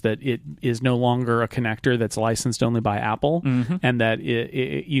advantages is that it is no longer a connector that's licensed only by Apple, and that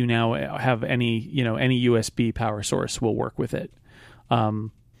you now have any USB power source will work with it. I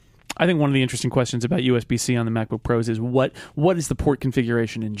think one of the interesting questions about USB-C on the MacBook Pros is what is the port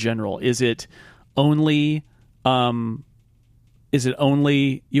configuration in general? Is it only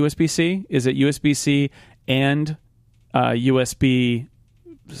USB-C? Is it USB-C and USB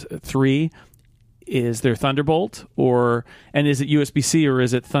 3? Is there Thunderbolt, and is it USB-C or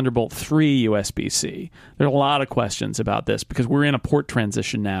is it Thunderbolt 3 USB-C? There are a lot of questions about this because we're in a port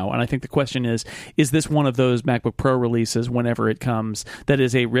transition now, and I think the question is this one of those MacBook Pro releases, whenever it comes, that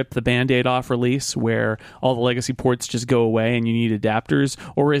is a rip the Band-Aid off release where all the legacy ports just go away and you need adapters,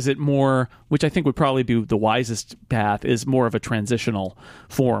 or is it more, which I think would probably be the wisest path, is more of a transitional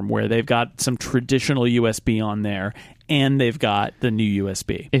form where they've got some traditional USB on there and they've got the new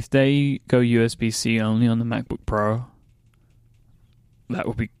USB. If they go USB-C only on the MacBook Pro, that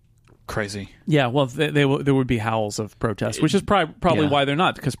would be crazy. Yeah, well, there would be howls of protest, which is probably why they're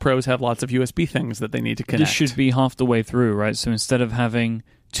not, because Pros have lots of USB things that they need to connect. This should be half the way through, right? So instead of having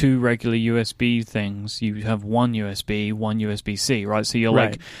two regular USB things, you have one USB, one USB-C, right? So you're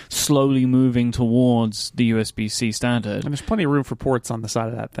like slowly moving towards the USB-C standard. And there's plenty of room for ports on the side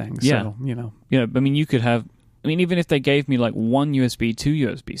of that thing. Yeah. So, Yeah, I mean, you could have... even if they gave me like one USB, two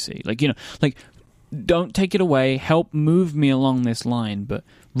USB-C, don't take it away, help move me along this line, but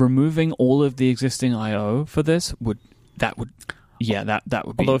removing all of the existing I/O for this would be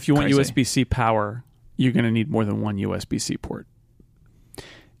Although if you crazy. want USB-C power, you're going to need more than one USB-C port.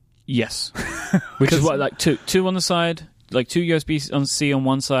 Yes. Which is what, like two on the side, like two USB-C on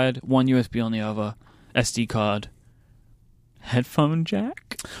one side, one USB on the other, SD card, headphone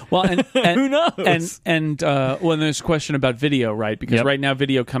jack. Well, and who knows? And there's a question about video, right? Because right now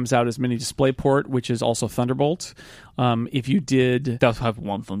video comes out as mini DisplayPort, which is also Thunderbolt. If you did, they'll have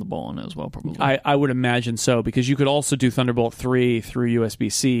one Thunderbolt on it as well, probably. I would imagine so, because you could also do Thunderbolt 3 through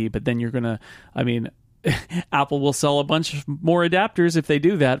USB-C, but then you're gonna, Apple will sell a bunch more adapters if they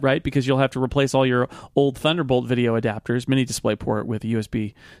do that, right? Because you'll have to replace all your old Thunderbolt video adapters, mini DisplayPort, with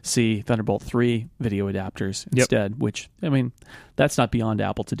USB-C Thunderbolt 3 video adapters instead, which, that's not beyond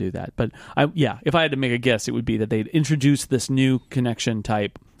Apple to do that. But, if I had to make a guess, it would be that they'd introduce this new connection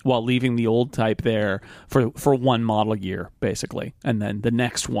type while leaving the old type there for one model year, basically. And then the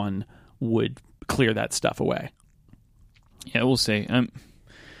next one would clear that stuff away. Yeah, we'll see.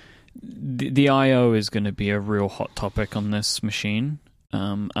 the I/O is going to be a real hot topic on this machine.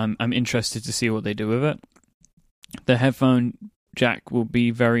 I'm interested to see what they do with it. The headphone jack will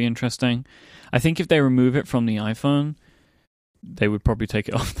be very interesting. I think if they remove it from the iPhone, they would probably take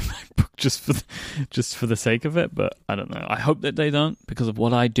it off the MacBook just for the sake of it. But I don't know. I hope that they don't, because of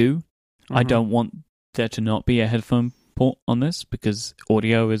what I do. Mm-hmm. I don't want there to not be a headphone port on this, because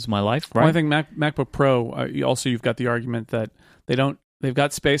audio is my life. Right? Well, I think MacBook Pro. You've got the argument that they've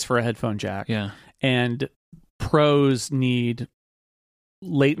got space for a headphone jack. Yeah, and Pros need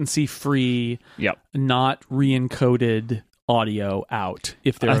latency-free, not re-encoded audio out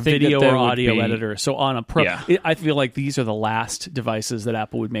if they're a video or audio editor. So on a Pro, I feel like these are the last devices that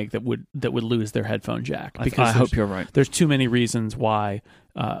Apple would make that would lose their headphone jack. Because I hope you're right. There's too many reasons why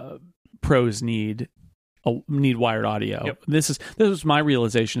Pros need wired audio. Yep. This is my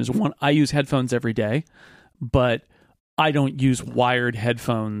realization. Is one, I use headphones every day, but I don't use wired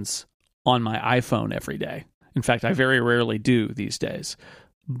headphones on my iPhone every day. In fact, I very rarely do these days,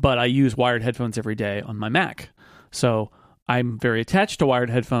 but I use wired headphones every day on my Mac. So I'm very attached to wired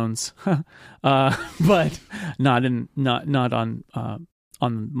headphones, but not on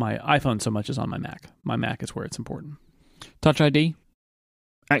my iPhone so much as on my Mac. My Mac is where it's important. Touch ID,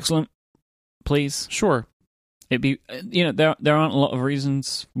 excellent. Please, sure. It'd be, there aren't a lot of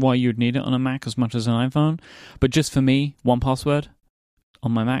reasons why you'd need it on a Mac as much as an iPhone, but just for me, 1Password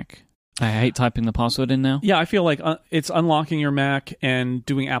on my Mac. I hate typing the password in now. Yeah, I feel like it's unlocking your Mac and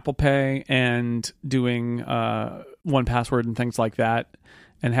doing Apple Pay and doing 1Password and things like that,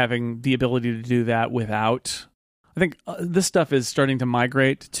 and having the ability to do that without. I think this stuff is starting to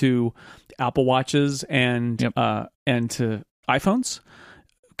migrate to Apple Watches and to iPhones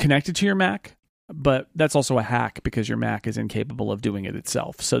connected to your Mac. But that's also a hack, because your Mac is incapable of doing it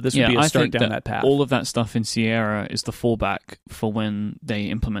itself. So this would be a start down that path. All of that stuff in Sierra is the fallback for when they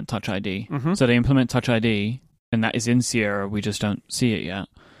implement Touch ID. Mm-hmm. So they implement Touch ID, and that is in Sierra. We just don't see it yet.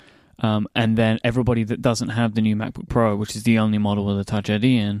 And then everybody that doesn't have the new MacBook Pro, which is the only model with a Touch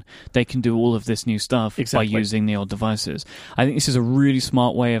ID in, they can do all of this new stuff by using the old devices. I think this is a really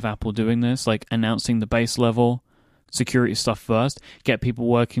smart way of Apple doing this, like announcing the base level security stuff first, get people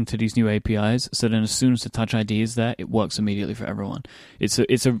working to these new APIs, so then as soon as the Touch ID is there, it works immediately for everyone. It's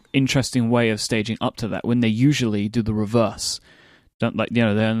a interesting way of staging up to that, when they usually do the reverse. Don't they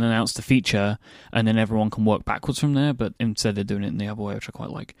announce the feature and then everyone can work backwards from there, but instead they're doing it in the other way, which I quite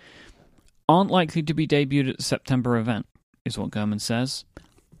like. Aren't likely to be debuted at the September event, is what Gurman says.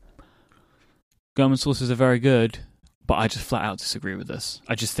 Gurman's sources are very good, but I just flat out disagree with this.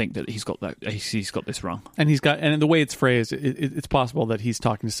 I just think that he's got this wrong. And the way it's phrased, it's possible that he's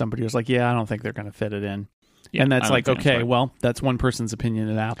talking to somebody who's like, yeah, I don't think they're going to fit it in. Yeah, and that's like, okay, right. Well, that's one person's opinion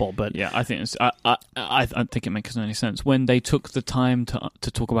at Apple, but yeah, I think I think it makes any sense. When they took the time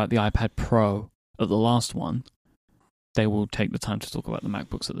to talk about the iPad Pro at the last one, they will take the time to talk about the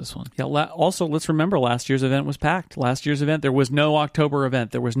MacBooks at this one. Yeah. Also, let's remember last year's event was packed. Last year's event, there was no October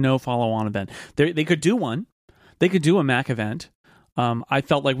event. There was no follow-on event. They could do one. They could do a Mac event. I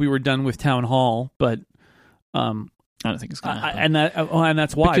felt like we were done with Town Hall, but I don't think it's going to happen. And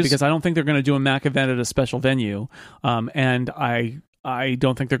that's why, because I don't think they're going to do a Mac event at a special venue. And I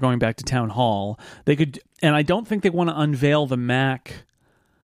don't think they're going back to Town Hall. They could, and I don't think they want to unveil the Mac,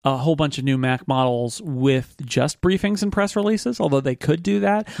 a whole bunch of new Mac models with just briefings and press releases, although they could do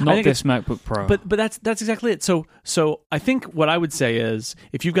that. Not this MacBook Pro. But that's exactly it. So I think what I would say is,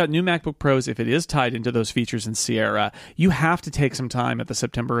 if you've got new MacBook Pros, if it is tied into those features in Sierra, you have to take some time at the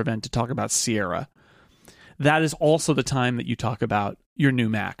September event to talk about Sierra. That is also the time that you talk about your new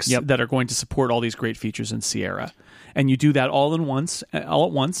Macs that are going to support all these great features in Sierra. And you do that all at once,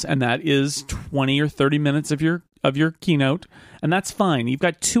 and that is 20 or 30 minutes of your keynote, and that's fine. You've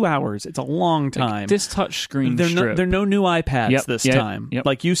got 2 hours. It's a long time. Like this touchscreen strip. There are no new iPads this time. Yep.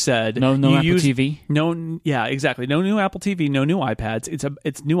 Like you said. No Apple TV. Yeah, exactly. No new Apple TV, no new iPads.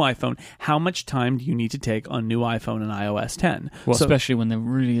 It's new iPhone. How much time do you need to take on new iPhone and iOS 10? Well, especially when there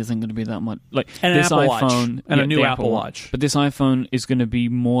really isn't going to be that much. Like and this Apple iPhone Watch, and a new Apple Watch. But this iPhone is going to be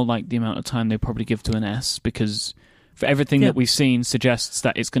more like the amount of time they probably give to an S, because for everything that we've seen suggests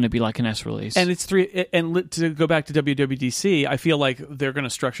that it's going to be like an S release. And it's three. And to go back to WWDC, I feel like they're going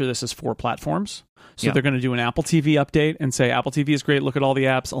to structure this as 4 platforms. So they're going to do an Apple TV update and say, Apple TV is great. Look at all the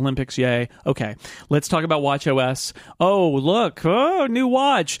apps. Olympics, yay. Okay, let's talk about watchOS. Oh, look, new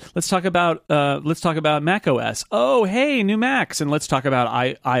watch. Let's talk about Mac OS. Oh, hey, new Macs. And let's talk about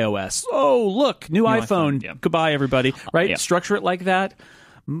iOS. Oh, look, new iPhone. Yeah. Goodbye, everybody. Right? Structure it like that.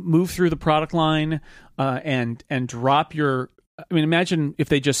 Move through the product line and drop your I mean, imagine if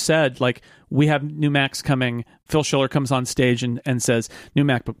they just said, like, we have new Macs coming. Phil Schiller comes on stage and says, new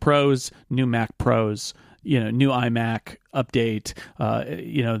MacBook Pros, new Mac Pros, new iMac update.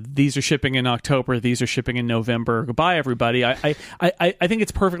 These are shipping in October. These are shipping in November. Goodbye, everybody. I think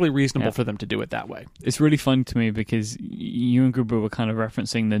it's perfectly reasonable for them to do it that way. It's really fun to me because you and Gruber were kind of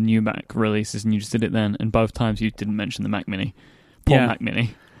referencing the new Mac releases, and you just did it then, and both times you didn't mention the Mac Mini. Poor Mac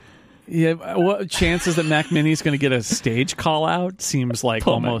Mini. Yeah, what chances that Mac Mini is going to get a stage call out seems like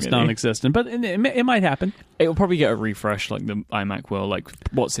almost non-existent, but it might happen. It will probably get a refresh like the iMac will, like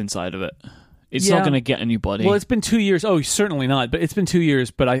what's inside of it. It's not going to get a new body. Well, it's been 2 years. Oh, certainly not. But it's been 2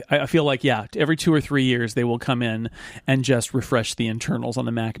 years. But I feel like, every 2 or 3 years they will come in and just refresh the internals on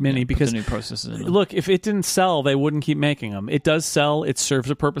the Mac Mini because put the new processors in them. Look, if it didn't sell, they wouldn't keep making them. It does sell. It serves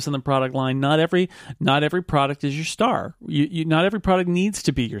a purpose in the product line. Not every product is your star. Not every product needs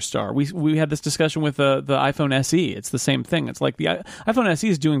to be your star. We had this discussion with the iPhone SE. It's the same thing. It's like the iPhone SE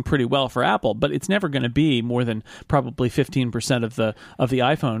is doing pretty well for Apple, but it's never going to be more than probably 15% of the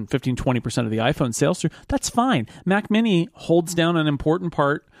iPhone, 15-20% of the iPhone sales through. That's fine. Mac Mini holds down an important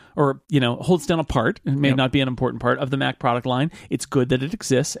part, or holds down a part. It may not be an important part of the Mac product line. It's good that it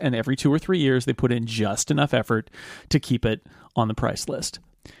exists, and every 2 or 3 years they put in just enough effort to keep it on the price list.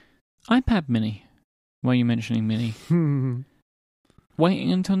 iPad Mini. Why are you mentioning Mini?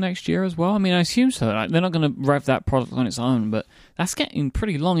 Waiting until next year as well? I mean, I assume so. They're not going to rev that product on its own, but that's getting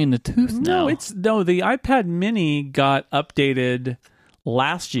pretty long in the tooth now. No, the iPad Mini got updated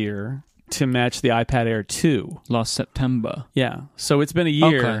last year to match the iPad Air 2. Last September. Yeah. So it's been a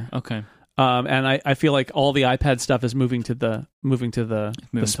year. Okay. And I feel like all the iPad stuff is moving to the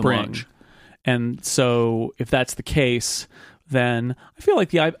spring. And so if that's the case, then I feel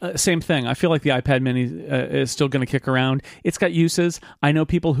like same thing. I feel like the iPad Mini is still going to kick around. It's got uses. I know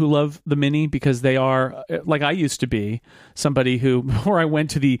people who love the Mini because they are, like I used to be, somebody who, before I went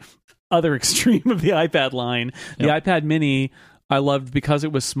to the other extreme of the iPad line, the iPad Mini I loved because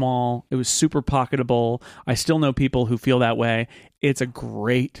it was small. It was super pocketable. I still know people who feel that way. It's a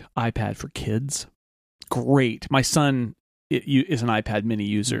great iPad for kids. Great. My son is an iPad Mini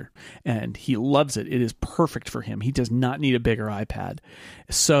user, and he loves it. It is perfect for him. He does not need a bigger iPad.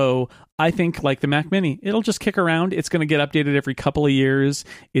 So I think, like the Mac Mini, it'll just kick around. It's going to get updated every couple of years.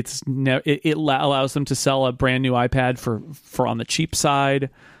 It allows them to sell a brand new iPad for on the cheap side,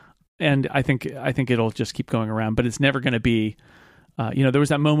 and I think it'll just keep going around. But it's never going to be. There was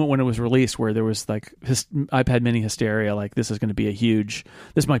that moment when it was released where there was like iPad Mini hysteria, like this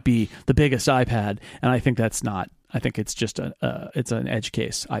might be the biggest iPad, and I think that's not. I think it's just it's an edge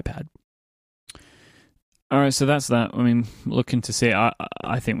case iPad. All right, so that's that. I mean, looking to see it.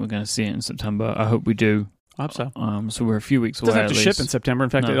 I think we're going to see it in September. I hope we do. I hope so. So we're a few weeks away. It doesn't have to ship in September. In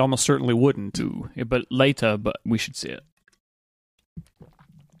fact, it almost certainly wouldn't. But later, but we should see it.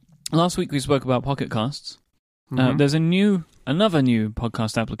 Last week we spoke about Pocket Casts. There's another new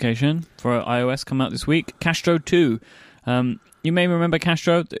podcast application for iOS come out this week, Castro 2. You may remember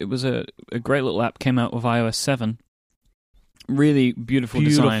Castro. It was a great little app, came out with iOS 7. Really beautiful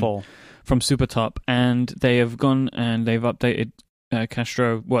design from Supertop. And they have gone and they've updated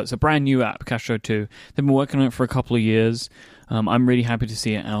Castro. Well, it's a brand new app, Castro 2. They've been working on it for a couple of years. I'm really happy to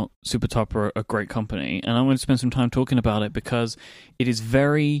see it out. Supertop are a great company. And I want to spend some time talking about it because it is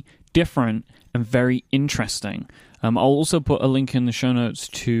very different and very interesting. I'll also put a link in the show notes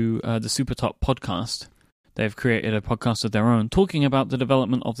to the Supertop podcast. They've created a podcast of their own talking about the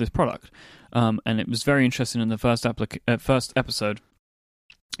development of this product. And it was very interesting in the first episode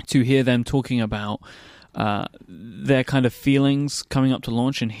to hear them talking about their kind of feelings coming up to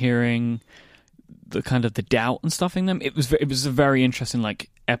launch and hearing the kind of the doubt and stuff in them. It was a very interesting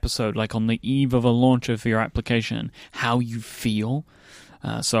episode, on the eve of a launch of your application, how you feel.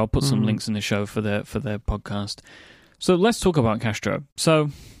 So I'll put some links in the show for their podcast. So let's talk about Castro. So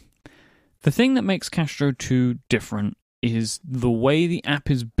the thing that makes Castro 2 different is the way the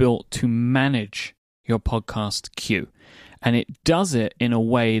app is built to manage your podcast queue. And it does it in a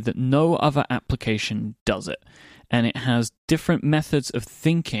way that no other application does it. And it has different methods of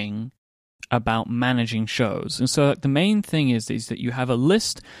thinking about managing shows. And so the main thing is that you have a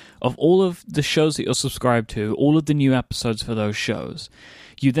list of all of the shows that you're subscribed to, all of the new episodes for those shows.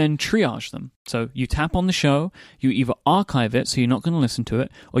 You then triage them. So you tap on the show, you either archive it, so you're not going to listen to it,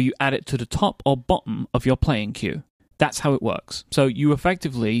 or you add it to the top or bottom of your playing queue. That's how it works. So you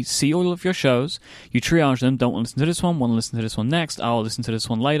effectively see all of your shows, you triage them, don't want to listen to this one, want to listen to this one next, I'll listen to this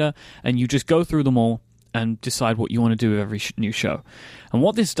one later, and you just go through them all and decide what you want to do with every new show. And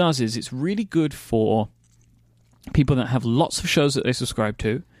what this does is it's really good for people that have lots of shows that they subscribe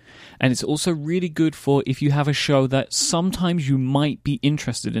to, And it's also really good for if you have a show that sometimes you might be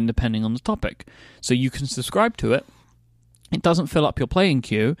interested in depending on the topic. So you can subscribe to it. It doesn't fill up your playing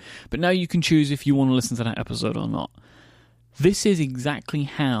queue, but now you can choose if you want to listen to that episode or not. This is exactly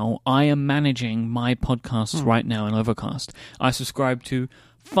how I am managing my podcasts right now in Overcast. I subscribe to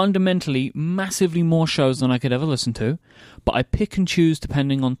fundamentally massively more shows than I could ever listen to, but I pick and choose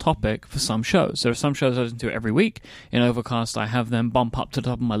depending on topic for some shows. There are some shows I listen to every week. In Overcast, I have them bump up to the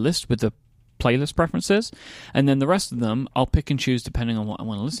top of my list with the playlist preferences, and then the rest of them I'll pick and choose depending on what I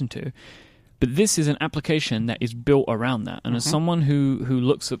want to listen to. But this is an application that is built around that. And as someone who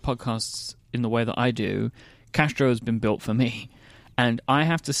looks at podcasts in the way that I do, Castro has been built for me. And I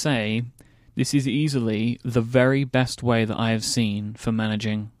have to say, this is easily the very best way that I have seen for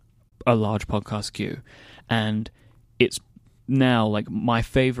managing a large podcast queue. And it's now like my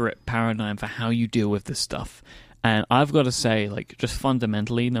favorite paradigm for how you deal with this stuff. And I've got to say, like, just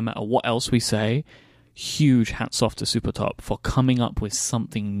fundamentally, no matter what else we say, huge hats off to Supertop for coming up with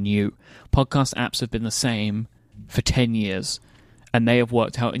something new. Podcast apps have been the same for 10 years, and they have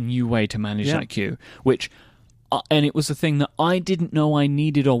worked out a new way to manage that queue, which... and it was a thing that I didn't know I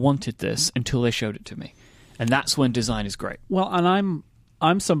needed or wanted this until they showed it to me. And that's when design is great. Well, and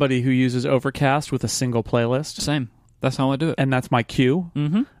I'm somebody who uses Overcast with a single playlist. Same. That's how I do it. And that's my queue.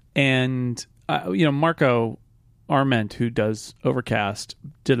 Mm-hmm. And, Marco Arment, who does Overcast,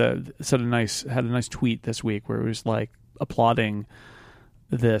 had a nice tweet this week where it was like applauding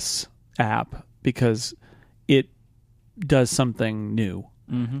this app because it does something new.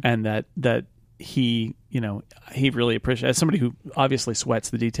 Mm-hmm. And that he really appreciates, as somebody who obviously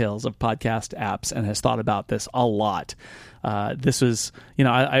sweats the details of podcast apps and has thought about this a lot. This was,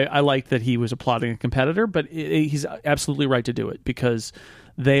 I like that he was applauding a competitor, but he's absolutely right to do it because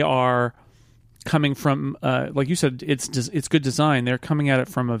they are coming from, like you said, it's good design. They're coming at it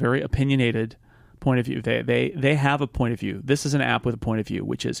from a very opinionated point of view. They have a point of view. This is an app with a point of view,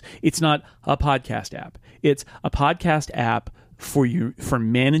 which is, it's not a podcast app. It's a podcast app for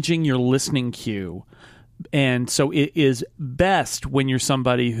managing your listening queue. And so it is best when you're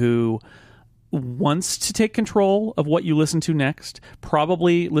somebody who wants to take control of what you listen to next,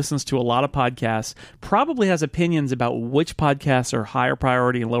 probably listens to a lot of podcasts, probably has opinions about which podcasts are higher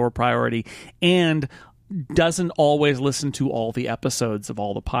priority and lower priority, and doesn't always listen to all the episodes of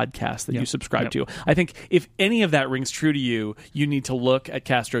all the podcasts that you subscribe to. I think if any of that rings true to you, you need to look at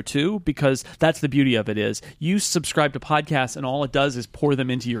Castro 2, because that's the beauty of it is you subscribe to podcasts and all it does is pour them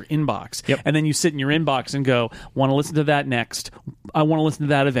into your inbox. And then you sit in your inbox and go, want to listen to that next. I want to listen to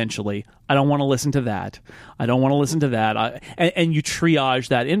that eventually. I don't want to listen to that. I don't want to listen to that. And you triage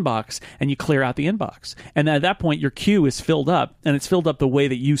that inbox and you clear out the inbox. And at that point, your queue is filled up, and it's filled up the way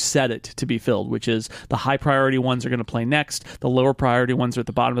that you set it to be filled, which is the high priority ones are going to play next, the lower priority ones are at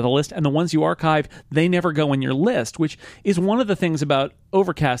the bottom of the list, and the ones you archive, they never go in your list, which is one of the things about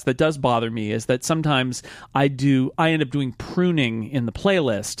Overcast that does bother me, is that sometimes I end up doing pruning in the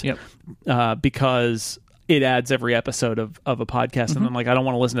playlist because it adds every episode of a podcast, and I'm like, I don't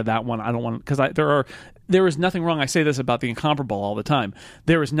want to listen to that one. I don't want, because there is nothing wrong. I say this about The Incomparable all the time.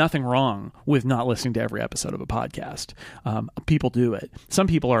 There is nothing wrong with not listening to every episode of a podcast. People do it. Some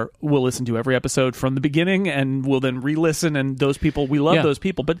people will listen to every episode from the beginning and will then re-listen, and those people, we love those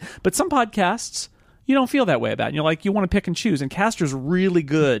people. But some podcasts, you don't feel that way about. And you're like, you want to pick and choose, and Castor's really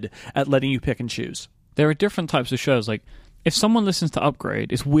good at letting you pick and choose. There are different types of shows. Like, if someone listens to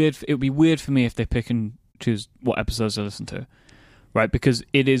Upgrade, it's weird. It would be weird for me if they pick and choose what episodes to listen to, right? Because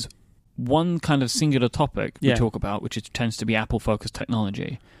it is one kind of singular topic we talk about, which tends to be Apple-focused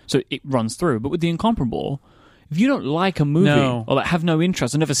technology. So it runs through. But with The Incomparable, if you don't like a movie or like have no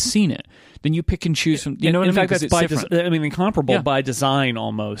interest, I've never seen it, then you pick and choose from. You know what I mean? In fact, that's by design. Incomparable by design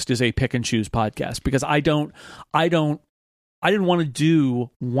almost is a pick and choose podcast, because I didn't want to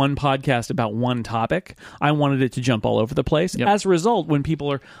do one podcast about one topic. I wanted it to jump all over the place. As a result, when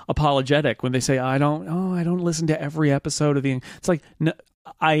people are apologetic, when they say, I don't listen to every episode of it's like, no,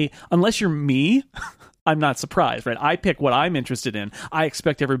 unless you're me, I'm not surprised, right? I pick what I'm interested in. I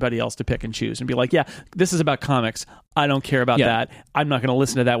expect everybody else to pick and choose and be like, yeah, this is about comics. I don't care about that. I'm not going to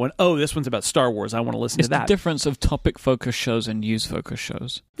listen to that one. Oh, this one's about Star Wars. I want to listen to that. It's the difference of topic-focused shows and news-focused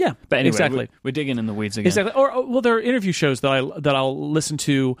shows. Yeah, but anyway, exactly. We're digging in the weeds again. Exactly. Or there are interview shows that I'll listen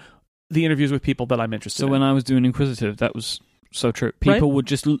to, the interviews with people that I'm interested in. So when I was doing Inquisitive, that was so true. People would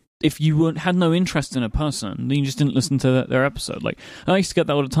just, if you had no interest in a person, then you just didn't listen to their episode. Like, I used to get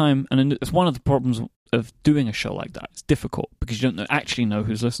that all the time, and it's one of the problems of doing a show like that. It's difficult because you don't actually know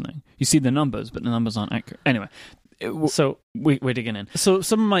who's listening. You see the numbers, but the numbers aren't accurate. Anyway, So we're digging in. So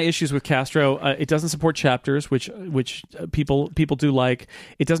some of my issues with Castro, it doesn't support chapters, which people do like.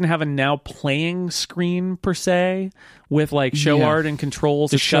 It doesn't have a now playing screen per se with like show art and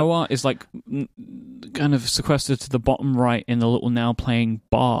controls. The show art is like kind of sequestered to the bottom right in the little now playing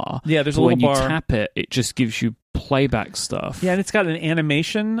bar. Yeah, there's a little little bar. bar. When you tap it, it just gives you playback stuff. Yeah, and it's got an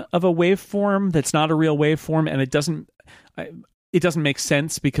animation of a waveform that's not a real waveform, and it doesn't make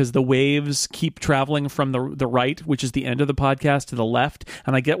sense because the waves keep traveling from the right, which is the end of the podcast, to the left.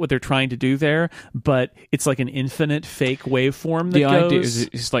 And I get what they're trying to do there, but it's like an infinite fake waveform that the goes. idea is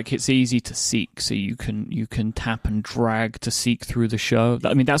it's like it's easy to seek, so you can tap and drag to seek through the show.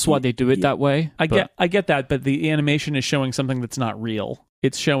 I mean, that's why they do it that way. I get that, but the animation is showing something that's not real.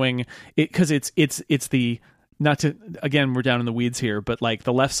 It's showing it because it's the. Not to, again, we're down in the weeds here, but like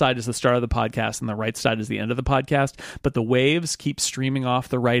the left side is the start of the podcast and the right side is the end of the podcast. But the waves keep streaming off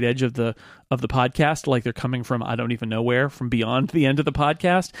the right edge of the podcast like they're coming from I don't even know where, from beyond the end of the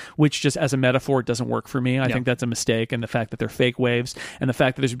podcast, which just as a metaphor doesn't work for me. I think that's a mistake, and the fact that they're fake waves and the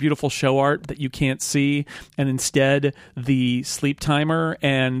fact that there's beautiful show art that you can't see, and instead the sleep timer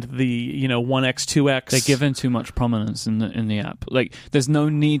and the 1x 2x, they're given too much prominence in the app. Like there's no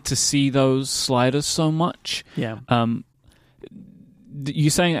need to see those sliders so much. Yeah.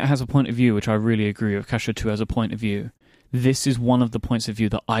 You're saying it has a point of view, which I really agree with. Castro 2 has a point of view. This is one of the points of view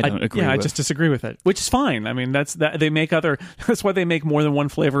that I don't agree with. I just disagree with it, which is fine. I mean, that's why they make more than one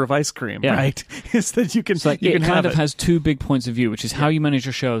flavor of ice cream, right? Is that you can it kind of has two big points of view, which is how you manage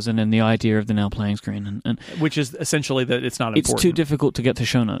your shows, and then the idea of the now playing screen, and which is essentially that it's not important. It's too difficult to get to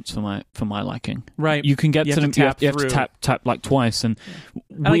show notes for my liking. Right, you can get to them. You have to tap like twice, and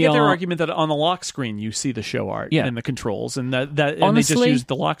I get their argument that on the lock screen you see the show art and the controls, and that honestly, and they just use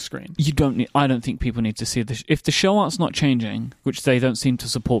the lock screen. You don't need. I don't think people need to see this. If the show art's not changing, which they don't seem to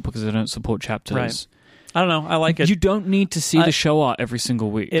support because they don't support chapters. Right. I don't know. I like it. You don't need to see the show art every single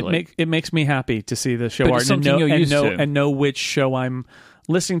week. It makes me happy to see the show art and know which show I'm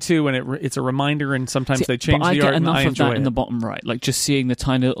listening to, and it's a reminder. And sometimes they change the art. Enough and I of that it. in the bottom right, like just seeing the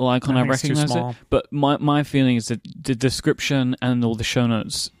tiny little icon. I recognize it. But my feeling is that the description and all the show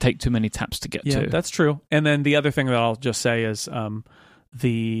notes take too many taps to get to. Yeah, that's true. And then the other thing that I'll just say is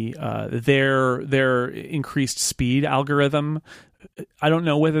their increased speed algorithm. I don't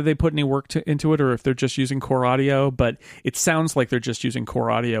know whether they put any work into it or if they're just using core audio, but it sounds like they're just using core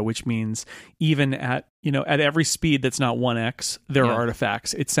audio, which means even at every speed that's not 1x, there are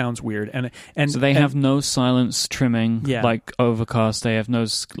artifacts. It sounds weird, and so they have no silence trimming like Overcast. They have no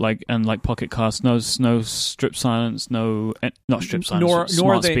like Pocket Cast, no strip silence, not strip silence,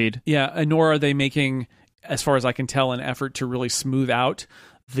 smart speed. Yeah, and nor are they making, as far as I can tell, an effort to really smooth out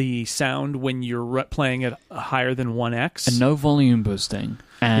the sound when you're playing it higher than 1x, and no volume boosting.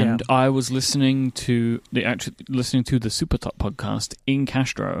 And I was listening to the Super Top podcast in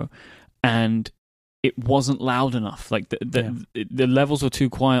Castro, and it wasn't loud enough. Like the levels were too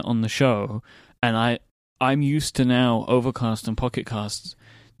quiet on the show, and I'm used to now Overcast and Pocket Casts.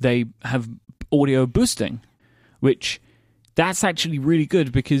 They have audio boosting, which that's actually really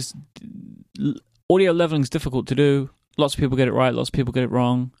good because audio leveling is difficult to do. Lots of people get it right, lots of people get it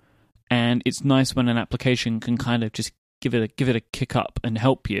wrong, and it's nice when an application can kind of just give it a kick up and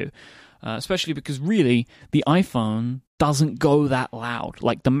help you, especially because really the iPhone doesn't go that loud.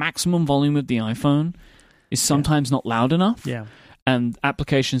 Like the maximum volume of the iPhone is sometimes not loud enough. Yeah. And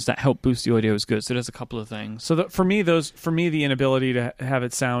applications that help boost the audio is good. So there's a couple of things. So for me, the inability to have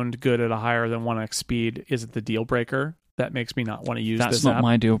it sound good at a higher than 1x speed isn't the deal breaker. That makes me not want to use this app. That's not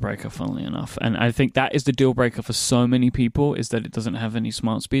my deal breaker, funnily enough. And I think that is the deal breaker for so many people, is that it doesn't have any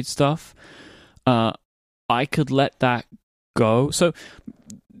smart speed stuff. I could let that go. So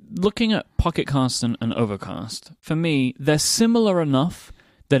looking at Pocket Cast and Overcast, for me, they're similar enough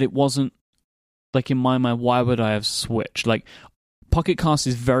that it wasn't, like in my mind, why would I have switched? Like Pocket Cast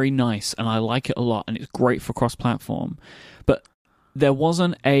is very nice and I like it a lot and it's great for cross-platform. But there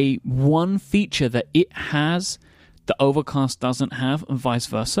wasn't a one feature that it has that Overcast doesn't have, and vice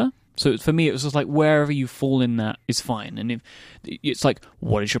versa. So for me, it was just like wherever you fall in that is fine. And if it's like,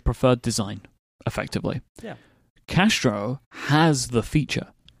 what is your preferred design, effectively? Yeah. Castro has the feature.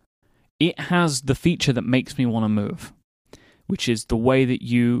 It has the feature that makes me want to move, which is the way that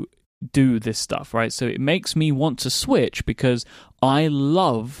you do this stuff, right? So it makes me want to switch because I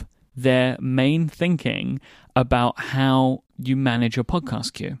love their main thinking about how you manage your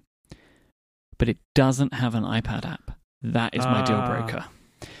podcast queue. But it doesn't have an iPad app. That is my deal breaker.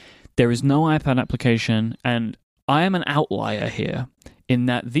 There is no iPad application, and I am an outlier here in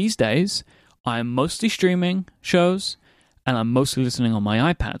that these days I am mostly streaming shows, and I'm mostly listening on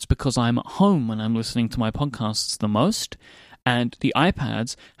my iPads because I'm at home when I'm listening to my podcasts the most. And the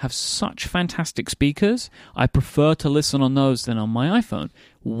iPads have such fantastic speakers. I prefer to listen on those than on my iPhone.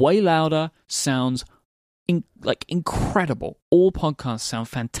 Way louder, sounds incredible. All podcasts sound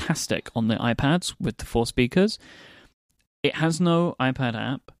fantastic on the iPads with the 4 speakers. It has no iPad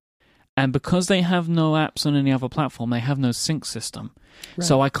app. And because they have no apps on any other platform, they have no sync system. Right.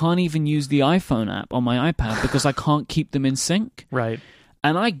 So I can't even use the iPhone app on my iPad because I can't keep them in sync. Right.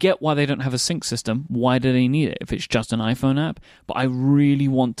 And I get why they don't have a sync system. Why do they need it if it's just an iPhone app? But I really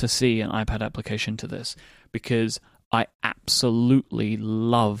want to see an iPad application to this because I absolutely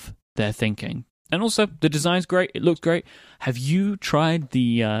love their thinking. And also, the design's great. It looks great. Have you tried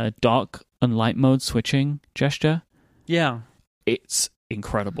the dark and light mode switching gesture? Yeah. It's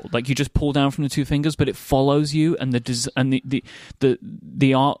incredible. Like, you just pull down from the 2 fingers, but it follows you, and the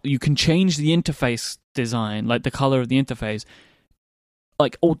art, you can change the interface design, like the color of the interface,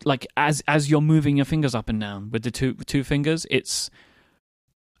 like as you're moving your fingers up and down with the two fingers. It's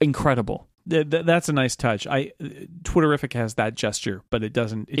incredible. That's a nice touch. Twitterific has that gesture, but it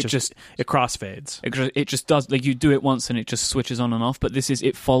doesn't. It crossfades. It just does. Like, you do it once and it just switches on and off. But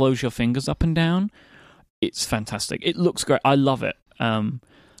it follows your fingers up and down. It's fantastic. It looks great. I love it. Yeah,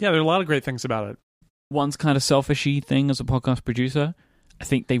 there are a lot of great things about it. One's kind of selfish-y thing as a podcast producer. I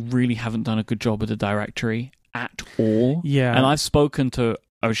think they really haven't done a good job with the directory at all. Yeah. And I've spoken to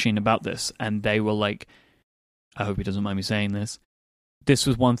Oshin about this, and they were like, I hope he doesn't mind me saying this. This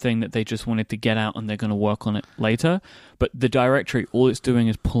was one thing that they just wanted to get out, and they're going to work on it later. But the directory, all it's doing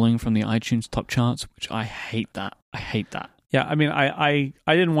is pulling from the iTunes top charts, which I hate that. Yeah, I mean, I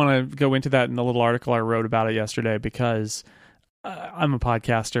didn't want to go into that in the little article I wrote about it yesterday because I'm a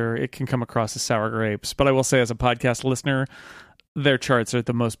podcaster. It can come across as sour grapes. But I will say, as a podcast listener, their charts are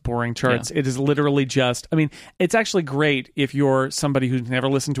the most boring charts. Yeah. It is literally just, I mean, it's actually great if you're somebody who's never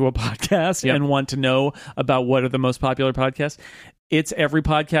listened to a podcast and want to know about what are the most popular podcasts. It's every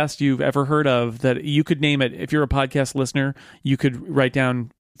podcast you've ever heard of that you could name it. If you're a podcast listener, you could write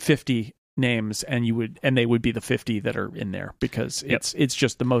down 50 names and they would be the 50 that are in there because it's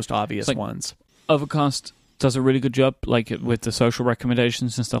just the most obvious ones. Overcast does a really good job, like with the social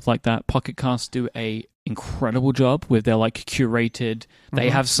recommendations and stuff like that. Pocket Casts do a incredible job with their curated. They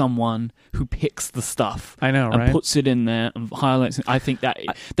have someone who picks the stuff. I know, and right? Puts it in there and highlights it. I think that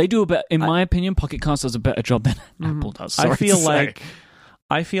they do a better. In my opinion, Pocket Cast does a better job than Apple does. I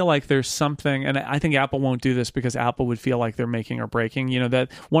feel like there's something, and I think Apple won't do this because Apple would feel like they're making or breaking. You know,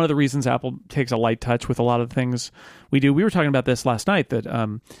 that one of the reasons Apple takes a light touch with a lot of things we do. We were talking about this last night that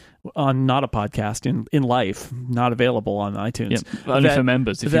on Not a Podcast in life, not available on iTunes. Yeah, only for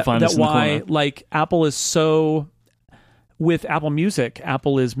members if you find us in the corner. Like, Apple is so... With Apple Music,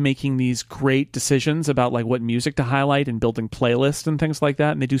 Apple is making these great decisions about like what music to highlight and building playlists and things like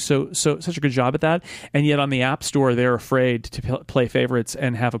that, and they do such a good job at that. And yet on the App Store, they're afraid to play favorites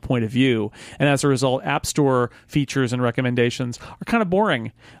and have a point of view. And as a result, App Store features and recommendations are kind of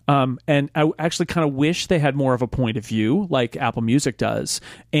boring. And I actually kind of wish they had more of a point of view, like Apple Music does.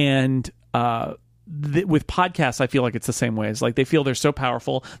 And with podcasts, I feel like it's the same way. It's like they feel they're so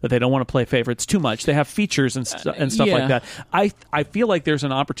powerful that they don't want to play favorites too much. They have features and stuff like that. I feel like there's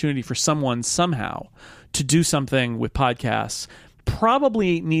an opportunity for someone somehow to do something with podcasts.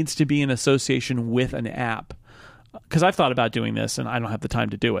 Probably needs to be in association with an app, because I've thought about doing this and I don't have the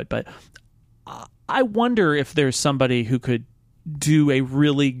time to do it. But I wonder if there's somebody who could do a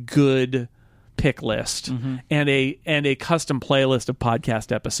really good pick list and a custom playlist of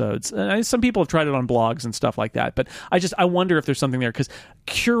podcast episodes. And some people have tried it on blogs and stuff like that, but I wonder if there's something there, because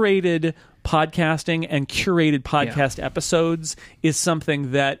curated podcasting and curated podcast episodes is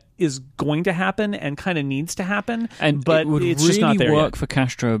something that is going to happen and kind of needs to happen. But it would it's really just not there work yet. for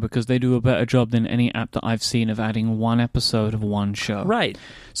Castro, because they do a better job than any app that I've seen of adding one episode of one show. Right.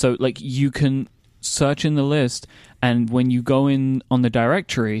 So like you can search in the list, and when you go in on the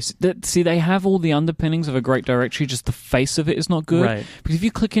directory, see, they have all the underpinnings of a great directory, just the face of it is not good. Right. Because if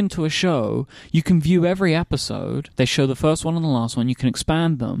you click into a show, you can view every episode. They show the first one and the last one. You can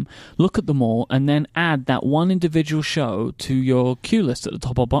expand them, look at them all, and then add that one individual show to your queue list at the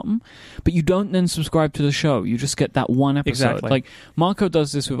top or bottom. But you don't then subscribe to the show. You just get that one episode. Exactly. Like Marco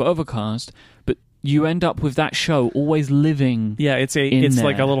does this with Overcast, but you end up with that show always living. Yeah, it's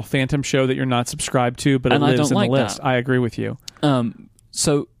like a little phantom show that you're not subscribed to, but it lives in the list. That. I agree with you.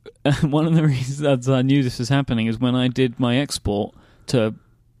 So one of the reasons I knew this was happening is when I did my export to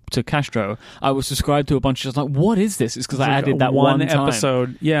to Castro, I was subscribed to a bunch of just like, what is this? It's because I added that one time.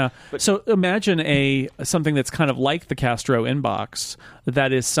 episode. Yeah. So imagine something that's kind of like the Castro inbox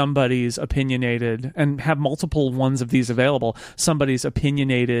that is somebody's opinionated, and have multiple ones of these available, somebody's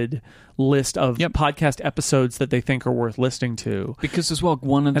opinionated list of podcast episodes that they think are worth listening to. Because as well,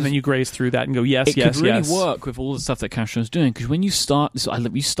 and then you graze through that and go, yes, it could really work with all the stuff that Castro's doing. Because when you start,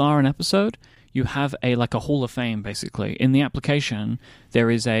 you star an episode, you have a Hall of Fame, basically. In the application,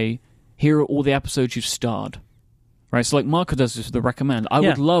 there is here are all the episodes you've starred. Right? So like Marco does this with the recommend. I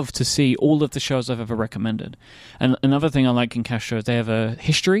would love to see all of the shows I've ever recommended. And another thing I like in Castro is they have a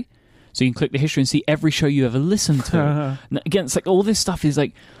history. So you can click the history and see every show you ever listened to. Again, it's like all this stuff is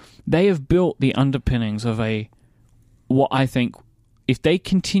like, they have built the underpinnings of what I think, if they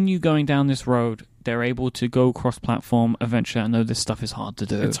continue going down this road, they're able to go cross-platform eventually. I know this stuff is hard to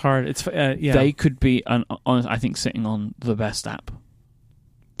do. It's hard. It's They could be, I think, sitting on the best app.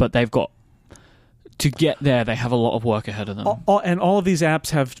 But they've got, to get there, they have a lot of work ahead of them. And all of these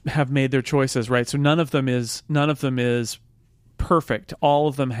apps have made their choices, right? So none of them is perfect. All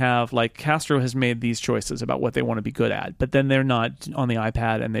of them have, like, Castro has made these choices about what they want to be good at, but then they're not on the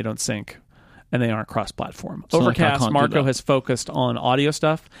iPad and they don't sync and they aren't cross-platform. So Overcast, Marco has focused on audio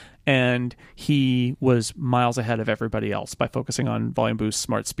stuff, and he was miles ahead of everybody else by focusing on volume boost,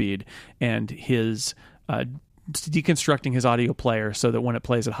 smart speed, and his deconstructing his audio player so that when it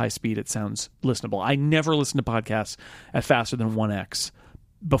plays at high speed, it sounds listenable. I never listened to podcasts at faster than 1x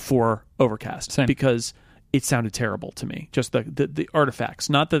before Overcast. Same. Because it sounded terrible to me. Just the artifacts,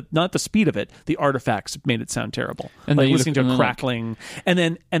 not the speed of it. The artifacts made it sound terrible. And like listening to a crackling,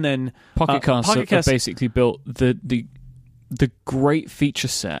 and then Pocket Casts have basically built the great feature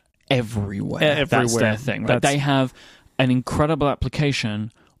set everywhere. That's their thing. Right? They have an incredible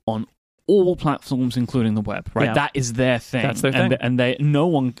application on all platforms, including the web. Right, that is their thing. That's their thing. And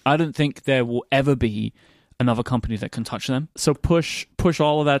I don't think there will ever be another company that can touch them. So push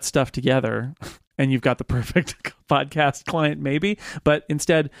all of that stuff together, and you've got the perfect podcast client, maybe. But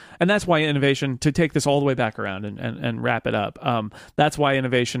instead, and that's why innovation, to take this all the way back around and wrap it up, that's why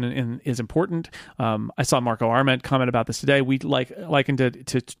innovation is important. I saw Marco Arment comment about this today. We likened it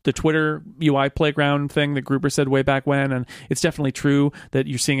to the Twitter UI playground thing that Gruber said way back when, and it's definitely true that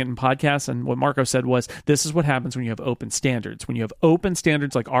you're seeing it in podcasts. And what Marco said was, this is what happens when you have open standards. When you have open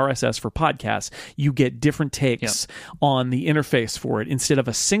standards like RSS for podcasts, you get different takes on the interface for it instead of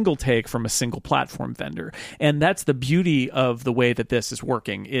a single take from a single platform vendor. And that's the beauty of the way that this is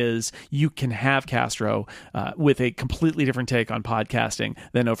working, is you can have Castro with a completely different take on podcasting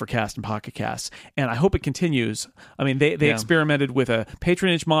than Overcast and Pocket Casts. And I hope it continues. I mean, they experimented with a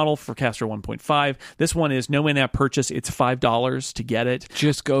patronage model for Castro 1.5. This one is no in-app purchase. It's $5 to get it.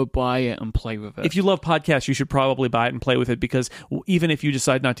 Just go buy it and play with it. If you love podcasts, you should probably buy it and play with it, because even if you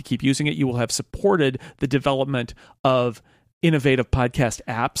decide not to keep using it, you will have supported the development of innovative podcast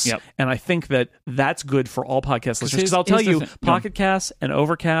apps. Yep. And I think that that's good for all podcast listeners. Because I'll tell you, Pocket Cast and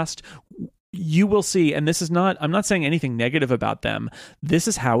Overcast, you will see, and I'm not saying anything negative about them. This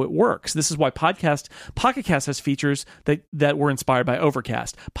is how it works. This is why Pocket Cast has features that were inspired by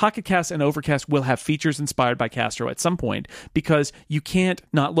Overcast. Pocket Cast and Overcast will have features inspired by Castro at some point, because you can't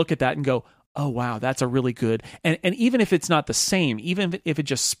not look at that and go, oh wow, that's a really good, and even if it's not the same, even if it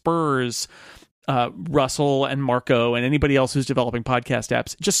just spurs Russell and Marco and anybody else who's developing podcast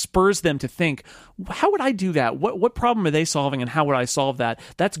apps, just spurs them to think, how would I do that? What problem are they solving, and how would I solve that?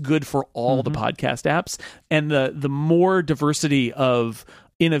 That's good for all the podcast apps. And the more diversity of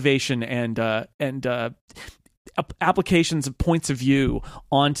innovation and applications of points of view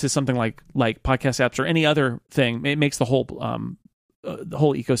onto something like podcast apps or any other thing, it makes the whole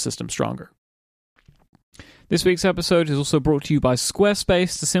ecosystem stronger. This week's episode is also brought to you by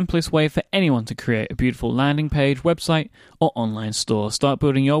Squarespace, the simplest way for anyone to create a beautiful landing page, website, or online store. Start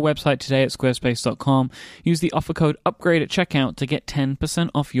building your website today at squarespace.com. Use the offer code UPGRADE at checkout to get 10%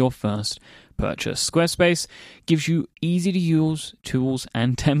 off your first purchase. Squarespace gives you easy-to-use tools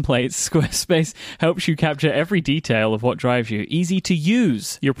and templates. Squarespace helps you capture every detail of what drives you.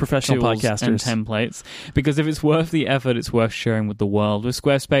 Easy-to-use your professional podcasters and templates. Because if it's worth the effort, it's worth sharing with the world. With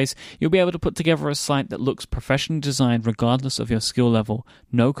Squarespace, you'll be able to put together a site that looks professionally designed regardless of your skill level.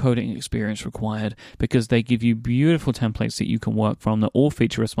 No coding experience required, because they give you beautiful templates that you can work from. They're all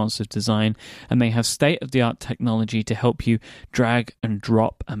feature responsive design, and they have state-of-the-art technology to help you drag and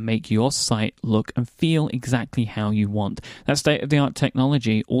drop and make your site website look and feel exactly how you want. That state-of-the-art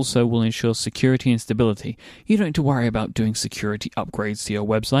technology also will ensure security and stability. You don't need to worry about doing security upgrades to your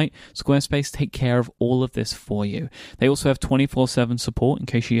website. Squarespace take care of all of this for you. They also have 24/7 support in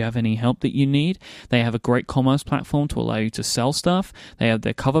case you have any help that you need. They have a great commerce platform to allow you to sell stuff. They have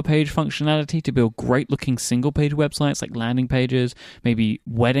their cover page functionality to build great-looking single-page websites like landing pages, maybe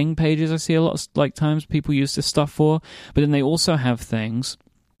wedding pages. I see a lot of times people use this stuff for. But then they also have things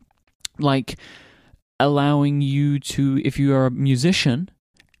like allowing you to, if you are a musician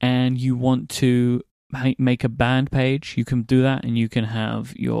and you want to make a band page, you can do that, and you can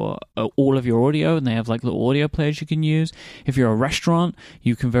have your all of your audio, and they have like little audio players you can use. If you're a restaurant,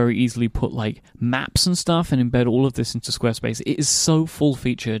 you can very easily put like maps and stuff and embed all of this into Squarespace. It is so full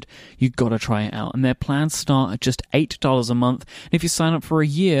featured, you've got to try it out. And their plans start at just $8 a month. And if you sign up for a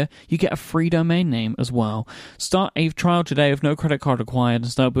year, you get a free domain name as well. Start a trial today with no credit card required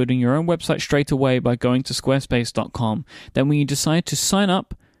and start building your own website straight away by going to squarespace.com. Then when you decide to sign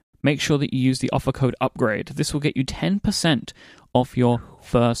up, make sure that you use the offer code UPGRADE. This will get you 10% off your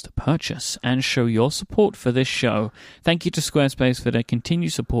first purchase and show your support for this show. Thank you to Squarespace for their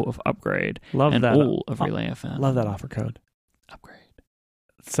continued support of Upgrade and all of Relay FM. Love that offer code. Upgrade.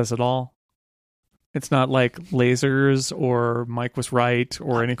 It says it all. It's not like lasers or Mike was right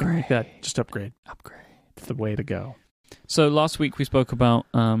or anything like that. Just Upgrade. Upgrade. It's the way to go. So last week we spoke about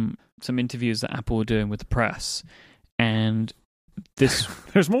some interviews that Apple were doing with the press, and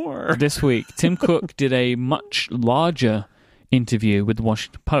there's more. This week, Tim Cook did a much larger interview with the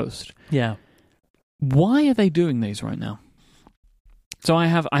Washington Post. Yeah. Why are they doing these right now? So I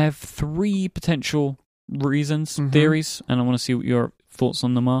have three potential reasons, theories, and I want to see what your thoughts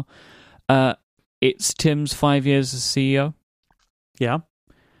on them are. It's Tim's 5 years as CEO. Yeah.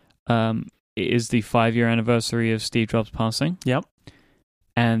 It is the 5-year anniversary of Steve Jobs passing. Yep.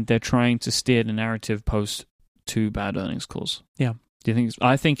 And they're trying to steer the narrative post two bad earnings calls. Yeah. Do you think?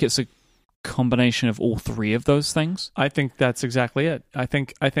 I think it's a combination of all three of those things. I think that's exactly it. I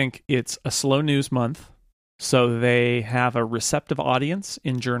think it's a slow news month, so they have a receptive audience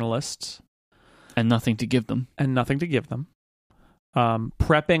in journalists and nothing to give them.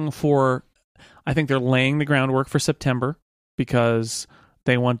 Prepping for, I think they're laying the groundwork for September because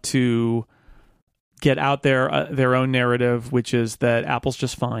they want to get out their own narrative, which is that Apple's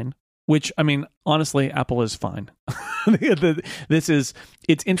just fine. Which, I mean, honestly, Apple is fine. It's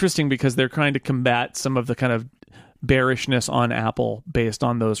interesting because they're trying to combat some of the kind of bearishness on Apple based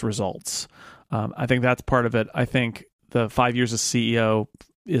on those results. I think that's part of it. I think the 5 years as CEO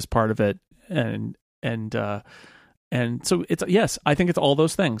is part of it, and so it's, yes, I think it's all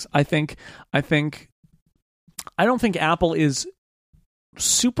those things. I don't think Apple is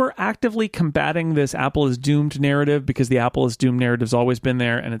super actively combating this Apple is doomed narrative, because the Apple is doomed narrative's always been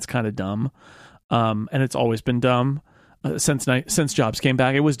there, and it's kind of dumb. And it's always been dumb since Jobs came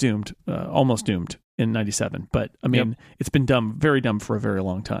back. It was doomed, almost doomed in 97. But I mean, It's been dumb, very dumb for a very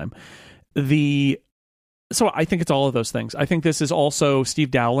long time. So I think it's all of those things. I think this is also Steve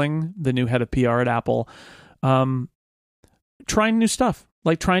Dowling, the new head of PR at Apple, trying new stuff.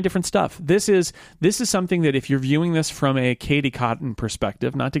 Like trying different stuff. This is something that if you're viewing this from a Katie Cotton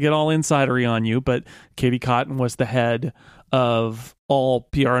perspective, not to get all insidery on you, but Katie Cotton was the head of all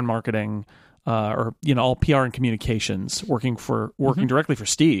PR and marketing, or all PR and communications, working directly for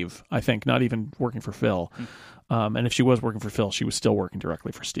Steve. I think not even working for Phil. And if she was working for Phil, she was still working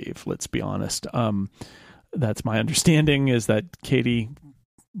directly for Steve. Let's be honest. That's my understanding, is that Katie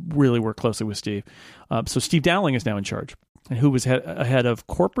really worked closely with Steve. So Steve Dowling is now in charge. And who was ahead of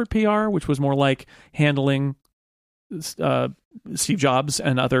corporate PR, which was more like handling Steve Jobs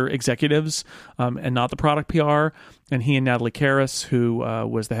and other executives, and not the product PR. And he and Natalie Karras, who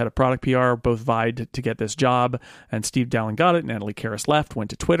was the head of product PR, both vied to get this job. And Steve Dowling got it. Natalie Karras left,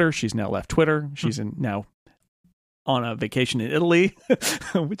 went to Twitter. She's now left Twitter. She's now on a vacation in Italy,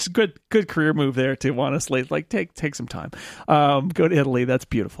 which is good career move there too, honestly. Like take some time. Go to Italy. That's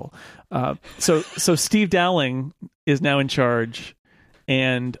beautiful. So Steve Dowling is now in charge,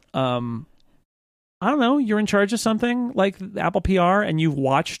 and I don't know, you're in charge of something like Apple PR, and you've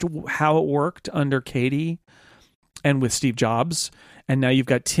watched how it worked under Katie and with Steve Jobs, and now you've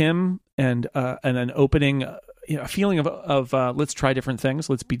got Tim and an opening, a feeling of let's try different things,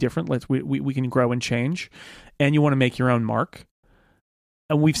 let's be different, we can grow and change, and you want to make your own mark.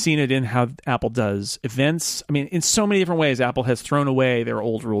 And we've seen it in how Apple does events. I mean, in so many different ways, Apple has thrown away their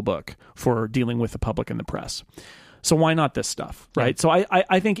old rule book for dealing with the public and the press. So why not this stuff, right? So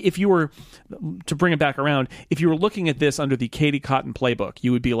I think if you were, to bring it back around, if you were looking at this under the Katie Cotton playbook,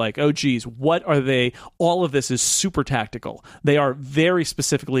 you would be like, oh, geez, what are they? All of this is super tactical. They are very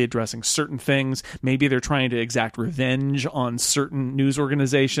specifically addressing certain things. Maybe they're trying to exact revenge on certain news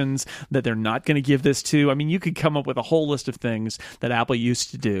organizations that they're not going to give this to. I mean, you could come up with a whole list of things that Apple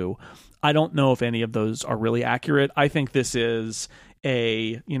used to do. I don't know if any of those are really accurate. I think this is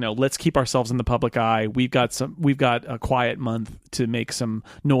let's keep ourselves in the public eye. We've got a quiet month to make some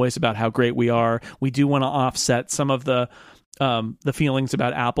noise about how great we are. We do want to offset some of the feelings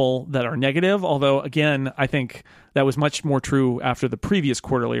about Apple that are negative. Although, again, I think that was much more true after the previous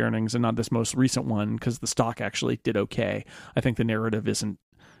quarterly earnings and not this most recent one, because the stock actually did okay. I think the narrative isn't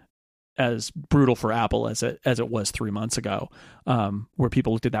as brutal for Apple as it was 3 months ago, where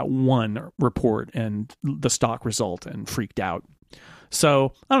people looked at that one report and the stock result and freaked out.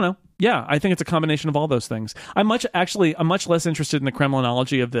 So I don't know. Yeah, I think it's a combination of all those things. I'm much less interested in the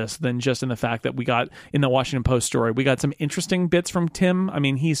Kremlinology of this than just in the fact that we got in the Washington Post story, we got some interesting bits from Tim. I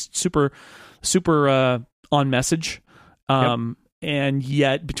mean, he's super on message. And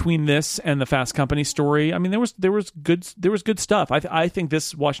yet, between this and the Fast Company story, I mean, there was good stuff. I think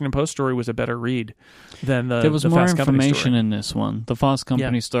this Washington Post story was a better read than the. There was the more Fast Company information story. in this one. The Fast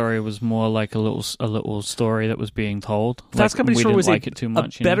Company story was more like a little story that was being told. Fast Company story was like it too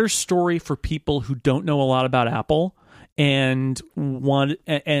much, a better story for people who don't know a lot about Apple and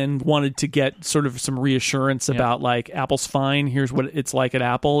wanted to get sort of some reassurance about, like, Apple's fine. Here's what it's like at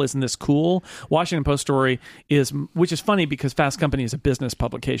Apple. Isn't this cool? Washington Post story which is funny because Fast Company is a business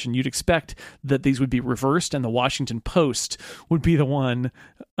publication. You'd expect that these would be reversed, and the Washington Post would be the one.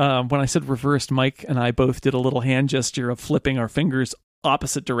 When I said reversed, Mike and I both did a little hand gesture of flipping our fingers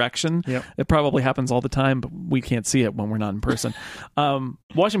opposite direction. Yep. It probably happens all the time, but we can't see it when we're not in person.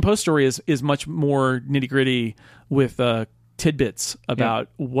 Washington Post story is much more nitty gritty with tidbits about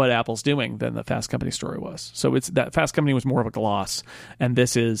what Apple's doing than the Fast Company story was. So it's that Fast Company was more of a gloss, and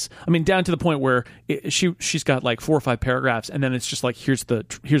this is, I mean, down to the point where she's got like 4 or 5 paragraphs, and then it's just like here's the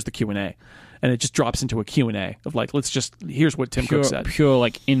Q&A. And it just drops into a Q&A of like, here's what Tim Cook said. Pure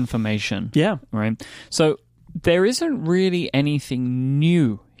like information. Yeah. Right. So there isn't really anything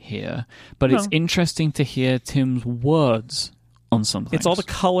new here, but it's interesting to hear Tim's words on something. It's all the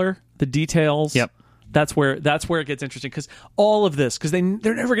color, the details. Yep. That's where it gets interesting, because all of this, because they're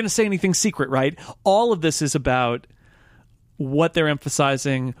never going to say anything secret, right? All of this is about what they're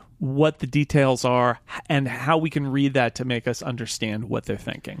emphasizing, what the details are, and how we can read that to make us understand what they're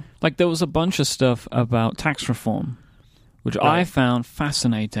thinking. Like, there was a bunch of stuff about tax reform, which I found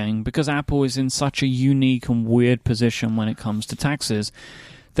fascinating because Apple is in such a unique and weird position when it comes to taxes.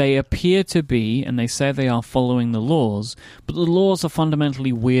 They appear to be, and they say they are following the laws, but the laws are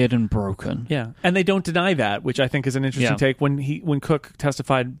fundamentally weird and broken. Yeah, and they don't deny that, which I think is an interesting take. When Cook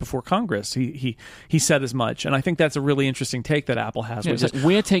testified before Congress, he said as much, and I think that's a really interesting take that Apple has. Yeah, like,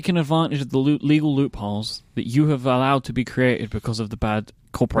 we're taking advantage of the legal loopholes that you have allowed to be created because of the bad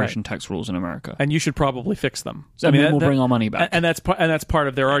corporation tax rules in America, and you should probably fix them. So, I mean, we'll bring our money back, and that's part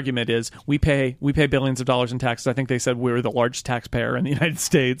of their argument is we pay billions of dollars in taxes. I think they said we're the largest taxpayer in the United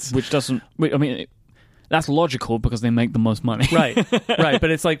States, which doesn't. I mean, that's logical because they make the most money, right?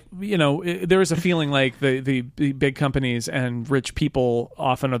 But it's like, there is a feeling like the big companies and rich people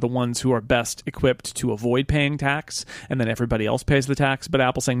often are the ones who are best equipped to avoid paying tax, and then everybody else pays the tax. But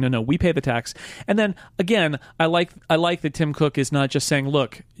Apple's saying no, we pay the tax. And then again, I like that Tim Cook is not just saying,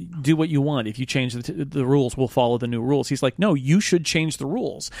 look, do what you want. If you change the rules, we'll follow the new rules. He's like, no, you should change the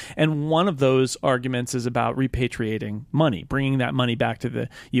rules. And one of those arguments is about repatriating money, bringing that money back to the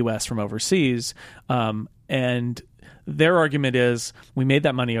U.S. from overseas. And their argument is, we made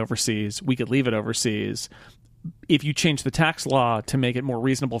that money overseas. We could leave it overseas. If you change the tax law to make it more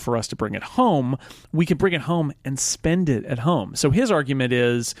reasonable for us to bring it home, we can bring it home and spend it at home. So his argument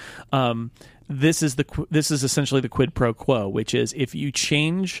is, this is essentially the quid pro quo, which is if you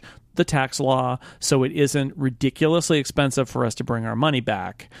change the tax law so it isn't ridiculously expensive for us to bring our money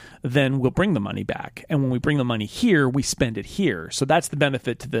back, then we'll bring the money back. And when we bring the money here, we spend it here. So that's the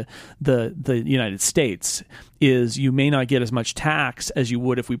benefit to the United States, is you may not get as much tax as you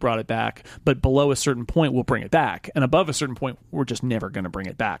would if we brought it back, but below a certain point, we'll bring it back. And above a certain point, we're just never going to bring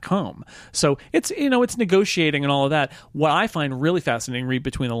it back home. So it's negotiating and all of that. What I find really fascinating, read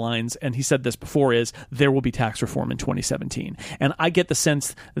between the lines, and he said this before, is there will be tax reform in 2017. And I get the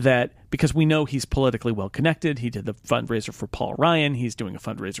sense that because we know he's politically well connected, he did the fundraiser for Paul Ryan, he's doing a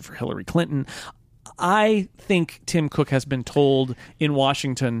fundraiser for Hillary Clinton. I think Tim Cook has been told in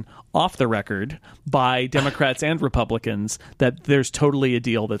Washington off the record by Democrats and Republicans that there's totally a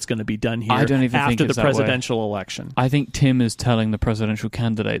deal that's going to be done here I don't even think after it's the that way. presidential election. I think Tim is telling the presidential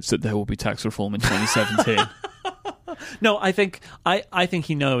candidates that there will be tax reform in 2017. No, I think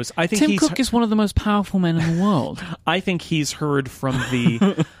he knows. I think Tim Cook is one of the most powerful men in the world. I think he's heard from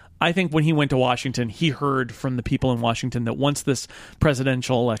the. I think when he went to Washington, he heard from the people in Washington that once this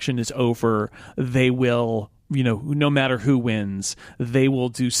presidential election is over, they will, no matter who wins, they will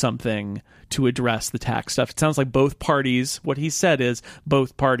do something to address the tax stuff. It sounds like both parties, what he said is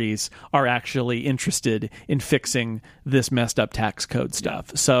both parties are actually interested in fixing this messed up tax code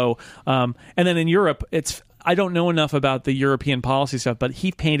stuff. So, and then in Europe, I don't know enough about the European policy stuff, but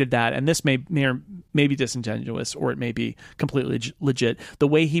he painted that, and this may be disingenuous or it may be completely legit. The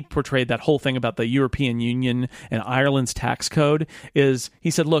way he portrayed that whole thing about the European Union and Ireland's tax code is, he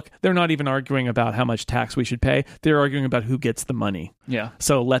said, look, they're not even arguing about how much tax we should pay. They're arguing about who gets the money. Yeah.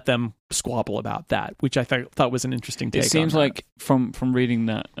 So let them squabble about that, which I thought was an interesting take. It seems like from reading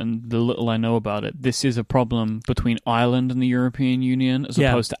that and the little I know about it, this is a problem between Ireland and the European Union as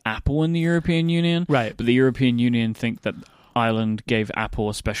opposed to Apple and the European Union. Right. But the European Union think that Ireland gave Apple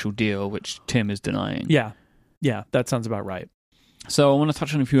a special deal, which Tim is denying. Yeah. Yeah, that sounds about right. So I want to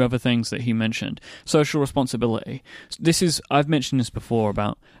touch on a few other things that he mentioned. Social responsibility. I've mentioned this before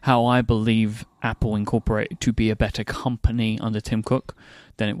about how I believe Apple Incorporated to be a better company under Tim Cook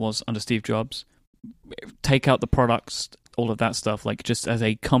than it was under Steve Jobs. Take out the products, all of that stuff, like just as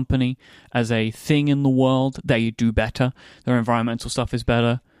a company, as a thing in the world, they do better. Their environmental stuff is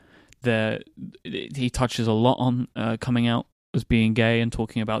better. He touches a lot on coming out as being gay and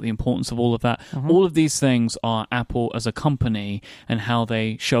talking about the importance of all of that. Mm-hmm. All of these things are Apple as a company and how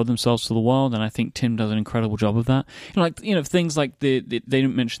they show themselves to the world, and I think Tim does an incredible job of that. Things like they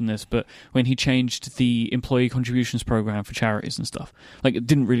didn't mention this, but when he changed the employee contributions program for charities and stuff, like it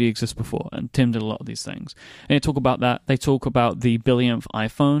didn't really exist before, and Tim did a lot of these things. And they talk about that. They talk about the billionth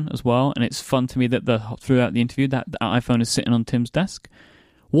iPhone as well, and it's fun to me that throughout the interview that the iPhone is sitting on Tim's desk.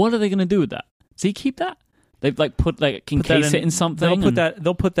 What are they going to do with that? Does he keep that? They've encase it in something.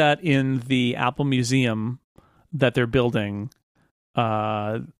 They'll put that in the Apple Museum that they're building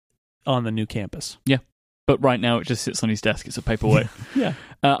on the new campus. Yeah, but right now it just sits on his desk. It's a paperweight. Yeah.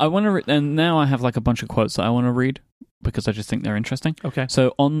 I want to, and now I have like a bunch of quotes that I want to read because I just think they're interesting. Okay.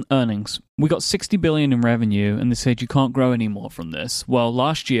 So on earnings, we got $60 billion in revenue, and they said you can't grow any more from this. Well,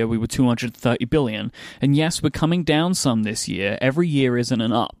 last year we were $230 billion, and yes, we're coming down some this year. Every year isn't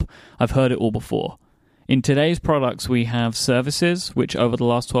an up. I've heard it all before. In today's products, we have services, which over the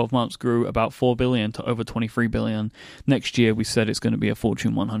last 12 months grew about $4 billion to over $23 billion. Next year, we said it's going to be a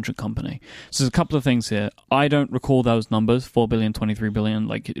Fortune 100 company. So there's a couple of things here. I don't recall those numbers, $4 billion, $23 billion,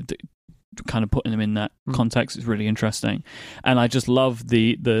 kind of putting them in that context is really interesting. And I just love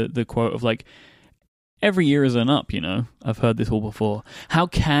the quote of every year is an up, I've heard this all before. How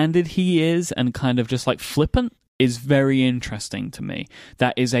candid he is and kind of just flippant is very interesting to me.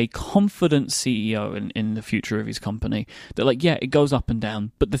 That is a confident CEO in the future of his company. That it goes up and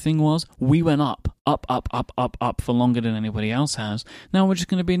down. But the thing was, we went up for longer than anybody else has. Now we're just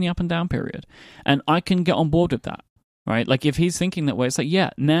going to be in the up and down period. And I can get on board with that. Right? If he's thinking that way, it's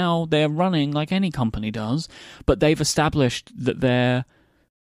now they're running like any company does, but they've established that their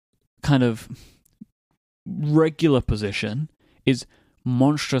kind of regular position is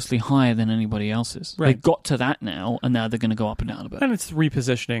monstrously higher than anybody else's. Right. They've got to that now, and now they're going to go up and down a bit. And it's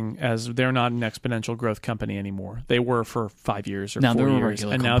repositioning as they're not an exponential growth company anymore. They were for 5 years or now 4 they're years, a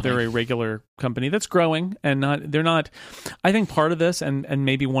regular and company. now they're a regular company that's growing and they're not. I think part of this, and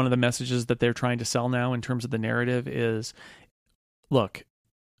maybe one of the messages that they're trying to sell now in terms of the narrative is, look,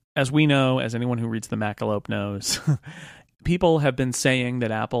 as we know, as anyone who reads the Mackalope knows, people have been saying that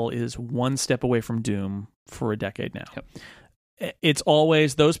Apple is one step away from doom for a decade now. Yep. It's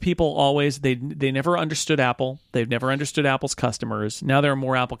always, those people always, they never understood Apple. They've never understood Apple's customers. Now there are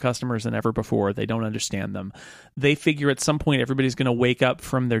more Apple customers than ever before. They don't understand them. They figure at some point everybody's going to wake up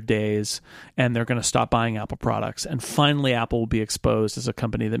from their days and they're going to stop buying Apple products. And finally Apple will be exposed as a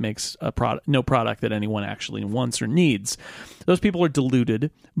company that makes no product that anyone actually wants or needs. Those people are deluded,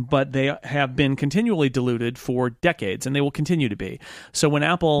 but they have been continually deluded for decades, and they will continue to be. So when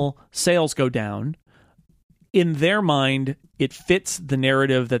Apple sales go down, in their mind, it fits the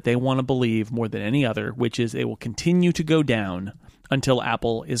narrative that they want to believe more than any other, which is they will continue to go down until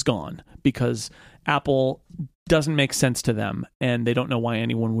Apple is gone, because Apple doesn't make sense to them, and they don't know why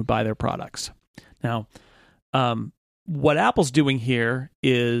anyone would buy their products. Now, what Apple's doing here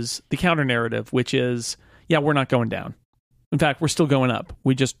is the counter narrative, which is, yeah, we're not going down. In fact, we're still going up.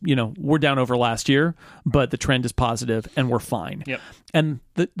 We just, we're down over last year, but the trend is positive and we're fine. Yep. And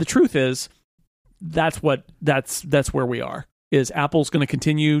the truth is, that's where we are. Is Apple's going to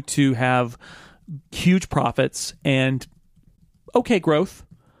continue to have huge profits and okay growth,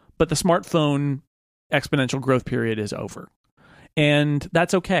 but the smartphone exponential growth period is over. And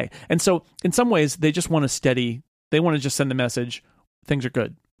that's okay. And so in some ways, they just want they want to just send the message, things are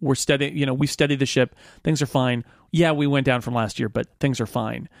good. We're steady, we steadied the ship. Things are fine. Yeah, we went down from last year, but things are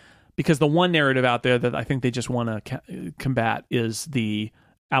fine. Because the one narrative out there that I think they just want to combat is the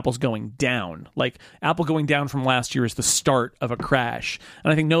Apple's going down. Like, Apple going down from last year is the start of a crash.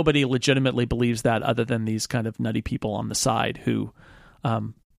 And I think nobody legitimately believes that other than these kind of nutty people on the side who,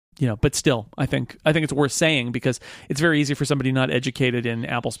 but still, I think it's worth saying, because it's very easy for somebody not educated in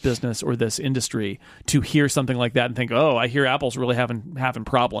Apple's business or this industry to hear something like that and think, oh, I hear Apple's really having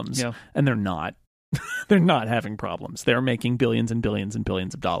problems. Yeah. And they're not. They're not having problems. They're making billions and billions and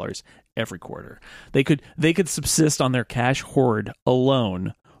billions of dollars every quarter. They could subsist on their cash hoard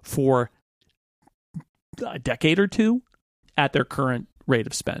alone for a decade or two at their current rate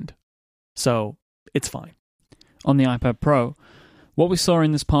of spend. So it's fine. On the iPad Pro, what we saw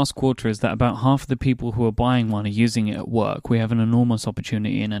in this past quarter is that about half of the people who are buying one are using it at work. We have an enormous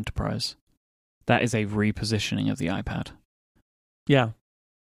opportunity in enterprise. That is a repositioning of the iPad. Yeah.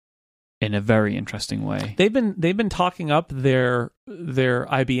 In a very interesting way. They've been talking up their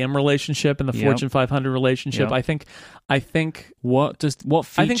IBM relationship and the Fortune 500 relationship. Yep. I think what features?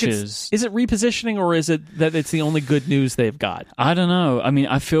 I think is it repositioning, or is it that it's the only good news they've got? I don't know. I mean,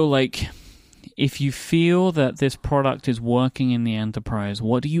 I feel like if you feel that this product is working in the enterprise,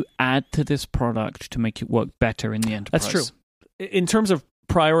 what do you add to this product to make it work better in the enterprise? That's true. In terms of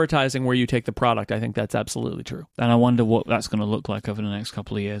prioritizing where you take the product, I think that's absolutely true. And I wonder what that's going to look like over the next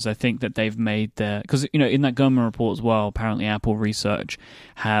couple of years. I think that they've made because in that Gurman report as well, apparently Apple Research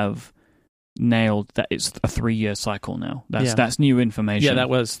have nailed that it's a 3-year cycle now. That's new information. Yeah, that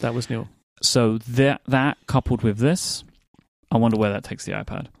was new. So that coupled with this, I wonder where that takes the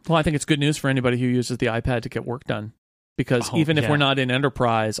iPad. Well, I think it's good news for anybody who uses the iPad to get work done, because even if we're not in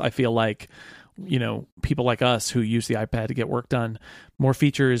enterprise, I feel like people like us who use the iPad to get work done, more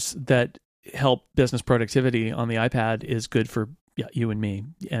features that help business productivity on the iPad is good for you and me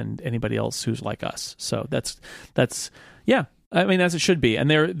and anybody else who's like us. So that's I mean, as it should be.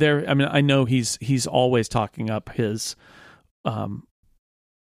 And I know he's always talking up his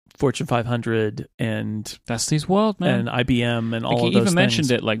Fortune 500 and that's his world, man, and IBM and all of those things. He even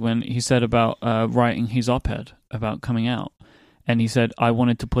mentioned it, like when he said about writing his op-ed about coming out. And he said, I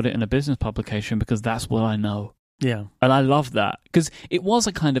wanted to put it in a business publication because that's what I know. Yeah. And I love that. Because it was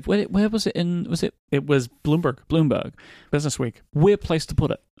a kind of... Where was it in... Was it... It was Bloomberg. Business Week. Weird place to put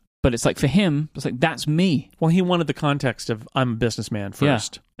it. But it's like, for him, it's like, that's me. Well, he wanted the context of, I'm a businessman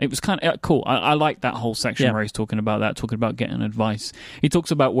first. Yeah. It was kind of cool. I like that whole section where he's talking about getting advice. He talks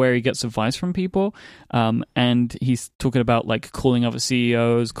about where he gets advice from people. And he's talking about, like, calling other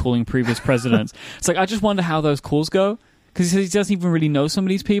CEOs, calling previous presidents. It's like, I just wonder how those calls go. Because he doesn't even really know some of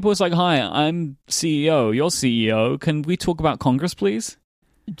these people. It's like, hi, I'm CEO. You're CEO. Can we talk about Congress, please?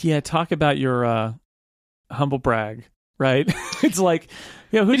 Yeah, talk about your humble brag, right? It's like,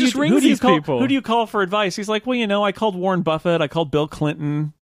 who do you call for advice? He's like, well, I called Warren Buffett. I called Bill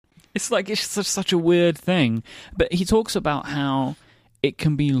Clinton. It's like, it's such a weird thing. But he talks about how it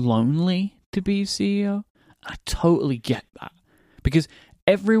can be lonely to be CEO. I totally get that. Because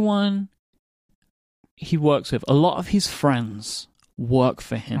everyone he works with, a lot of his friends work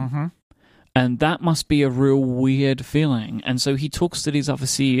for him. Mm-hmm. And that must be a real weird feeling. And so he talks to these other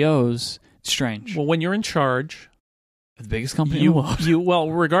CEOs. It's strange. Well, when you're in charge of the biggest company in the world. Well,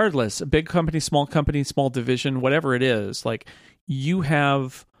 regardless, a big company, small division, whatever it is, like, you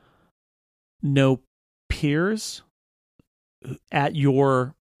have no peers in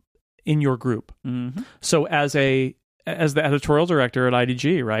your group. Mm-hmm. So as the editorial director at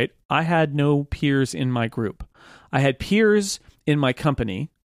IDG, right, I had no peers in my group. I had peers in my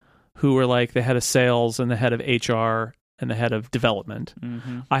company who were like the head of sales and the head of HR and the head of development.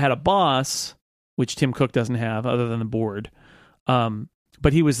 Mm-hmm. I had a boss, which Tim Cook doesn't have other than the board.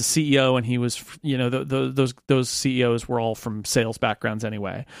 But he was the CEO, and he was, those CEOs were all from sales backgrounds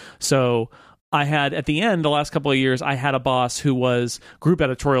anyway. So I had, at the end, the last couple of years, I had a boss who was group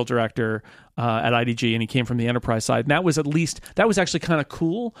editorial director at IDG, and he came from the enterprise side. And that was actually kind of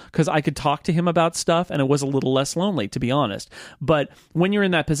cool, because I could talk to him about stuff, and it was a little less lonely, to be honest. But when you're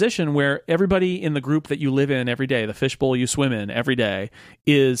in that position where everybody in the group that you live in every day, the fishbowl you swim in every day,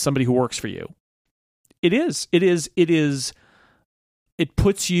 is somebody who works for you, it is it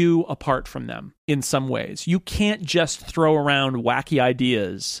puts you apart from them in some ways. You can't just throw around wacky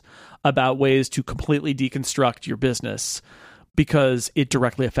ideas about ways to completely deconstruct your business because it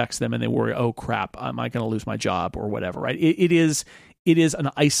directly affects them and they worry, oh crap, am I going to lose my job or whatever, right? It is an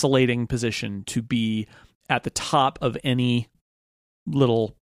isolating position to be at the top of any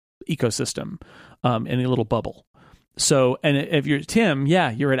little ecosystem, any little bubble. So, and if you're Tim,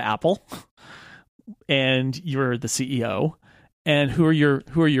 you're at Apple and you're the CEO. And who are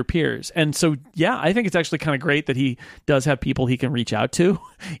your peers? And so, I think it's actually kind of great that he does have people he can reach out to,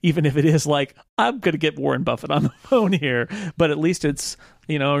 even if it is like, I'm going to get Warren Buffett on the phone here. But at least it's,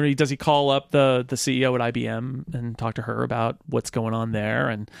 does he call up the CEO at IBM and talk to her about what's going on there?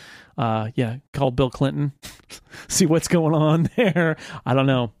 And call Bill Clinton, see what's going on there. I don't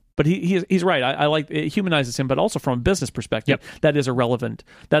know. But he's right. I like it humanizes him, but also from a business perspective, that is a relevant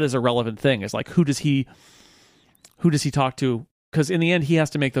thing. It's like, who does he talk to? Because in the end, he has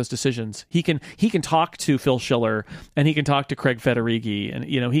to make those decisions. He can talk to Phil Schiller and he can talk to Craig Federighi and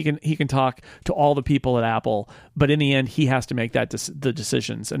he can talk to all the people at Apple. But in the end, he has to make the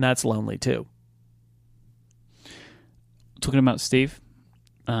decisions, and that's lonely too. Talking about Steve,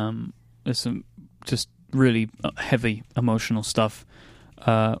 there's some just really heavy emotional stuff.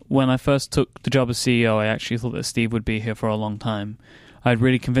 When I first took the job as CEO, I actually thought that Steve would be here for a long time. I'd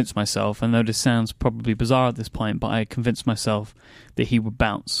really convinced myself, and though this sounds probably bizarre at this point, but I convinced myself that he would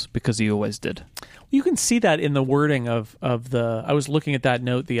bounce because he always did. You can see that in the wording of the... I was looking at that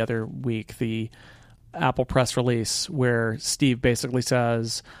note the other week, the Apple press release, where Steve basically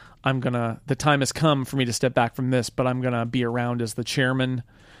says, the time has come for me to step back from this, but I'm going to be around as the chairman.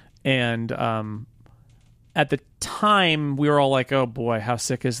 And at the time, we were all like, oh boy, how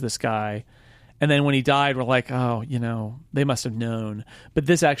sick is this guy? And then when he died, we're like, oh, they must have known. But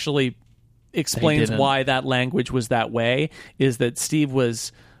this actually explains why that language was that way, is that Steve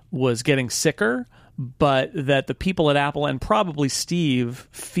was getting sicker, but that the people at Apple and probably Steve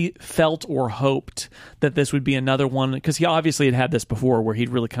felt or hoped that this would be another one, because he obviously had this before where he'd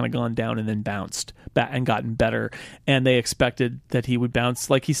really kind of gone down and then bounced back and gotten better, and they expected that he would bounce.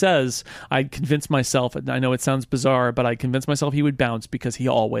 Like he says, I convinced myself, I know it sounds bizarre, but I convinced myself he would bounce because he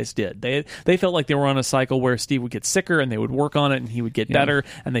always did. They felt like they were on a cycle where Steve would get sicker and they would work on it and he would get better,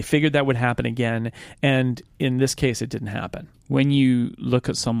 and they figured that would happen again, and in this case it didn't happen. When you look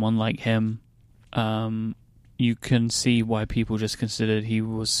at someone like him, you can see why people just considered he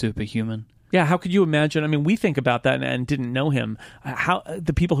was superhuman. Yeah, how could you imagine? I mean, we think about that and didn't know him. How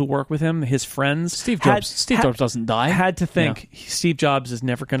the people who work with him, his friends, Steve Jobs doesn't die. Had to think Steve Jobs is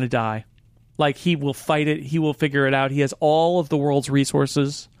never going to die. Like, he will fight it. He will figure it out. He has all of the world's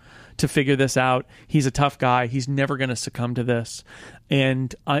resources to figure this out. He's a tough guy. He's never going to succumb to this.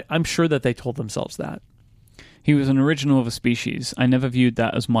 And I'm sure that they told themselves that. He was an original of a species. I never viewed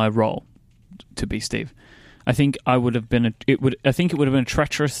that as my role to be Steve. I think it would have been a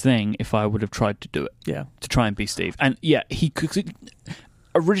treacherous thing if I would have tried to do it. Yeah, to try and be Steve. And he could.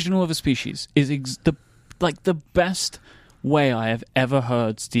 Original of a species is the best way I have ever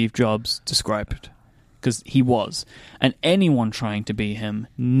heard Steve Jobs described, because he was, and anyone trying to be him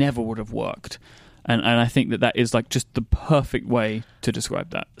never would have worked. And I think that is like just the perfect way to describe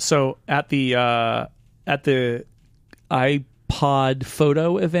that. So at the iPod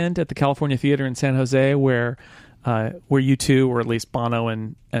photo event at the California Theater in San Jose, where U2, or at least Bono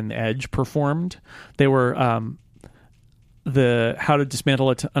and Edge, performed, they were the How to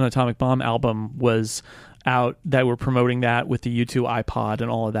Dismantle an Atomic Bomb album was out. They were promoting that with the U2 iPod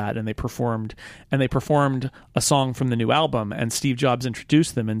and all of that, and they performed a song from the new album, and Steve Jobs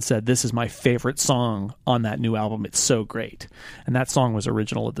introduced them and said, "This is my favorite song on that new album. It's so great." And that song was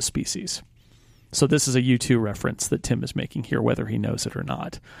Original of the Species. So this is a U2 reference that Tim is making here, whether he knows it or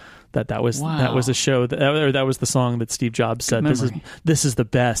not. That was a show that was the song that Steve Jobs said, this is the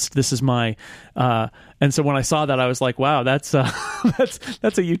best. This is my and so when I saw that, I was like, wow, that's a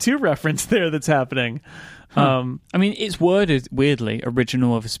U2 reference there that's happening. I mean, it's worded weirdly,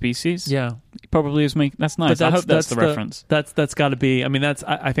 original of a species. Yeah, it probably is that's nice. I hope that's the reference. That's got to be. I mean,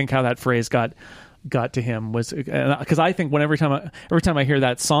 I think how that phrase got to him was, because I think every time I hear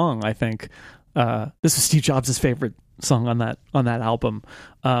that song, I think this is Steve Jobs' favorite song on that album.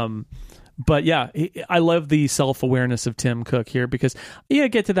 But yeah, I love the self-awareness of Tim Cook here, because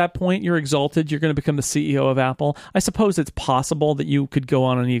get to that point, you're exalted, you're going to become the CEO of Apple. I suppose it's possible that you could go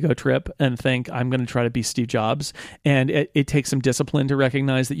on an ego trip and think, I'm going to try to be Steve Jobs. And it takes some discipline to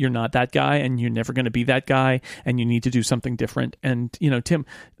recognize that you're not that guy and you're never going to be that guy and you need to do something different. And, Tim,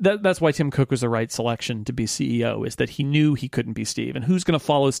 that's why Tim Cook was the right selection to be CEO, is that he knew he couldn't be Steve. And who's going to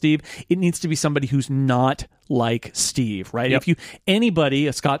follow Steve? It needs to be somebody who's not like Steve, right? Yep. If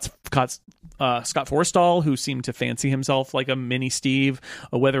anybody, Scott Forstall, who seemed to fancy himself like a mini Steve,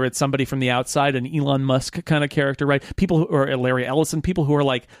 whether it's somebody from the outside, an Elon Musk kind of character, right? People or Larry Ellison, people who are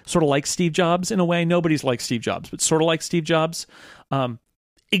like sort of like Steve Jobs in a way. Nobody's like Steve Jobs, but sort of like Steve Jobs.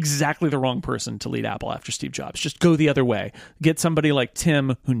 Exactly the wrong person to lead Apple after Steve Jobs. Just go the other way. Get somebody like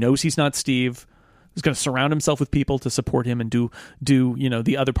Tim, who knows he's not Steve, who's going to surround himself with people to support him and do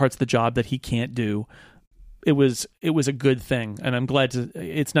the other parts of the job that he can't do. It was a good thing, and I'm glad to.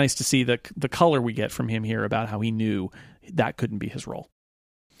 It's nice to see the color we get from him here about how he knew that couldn't be his role.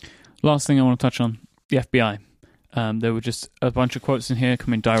 Last thing I want to touch on, the FBI. There were just a bunch of quotes in here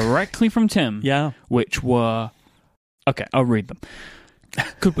coming directly from Tim. Yeah, which were okay. I'll read them.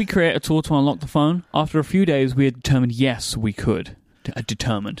 Could we create a tool to unlock the phone? After a few days, we had determined yes, we could.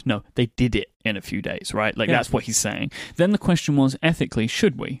 Determined. No, they did it in a few days, right? Like, that's what he's saying. Then the question was, ethically,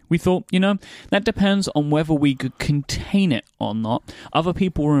 should we? We thought, that depends on whether we could contain it or not. Other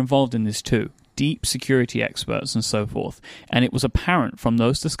people were involved in this too. Deep security experts and so forth. And it was apparent from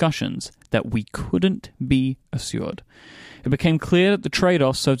those discussions that we couldn't be assured. It became clear that the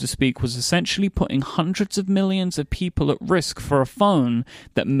trade-off, so to speak, was essentially putting hundreds of millions of people at risk for a phone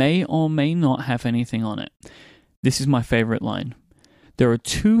that may or may not have anything on it. This is my favorite line. There are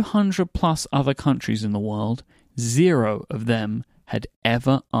 200 plus other countries in the world. 0 of them had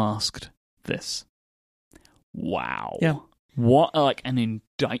ever asked this. Wow. Yeah. What an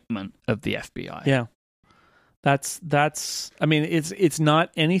indictment of the FBI. Yeah. That's I mean, it's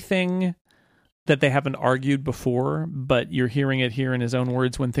not anything that they haven't argued before, but you're hearing it here in his own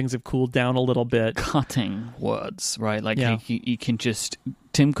words when things have cooled down a little bit. Cutting words, right? Like, he can just...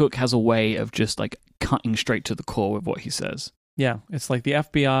 Tim Cook has a way of just, like, cutting straight to the core with what he says. Yeah, it's like the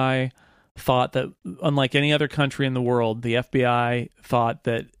FBI thought that, unlike any other country in the world, the FBI thought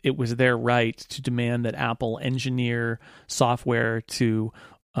that it was their right to demand that Apple engineer software to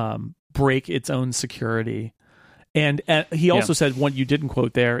break its own security. And he also said, what you didn't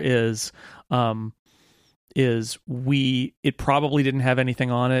quote there is it probably didn't have anything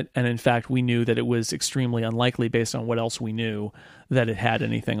on it, and in fact we knew that it was extremely unlikely based on what else we knew that it had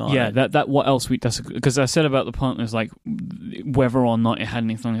anything on it. That what else because I said about the partners, like whether or not it had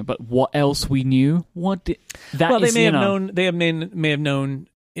anything on it, but what else we knew? They may have known. They may have known.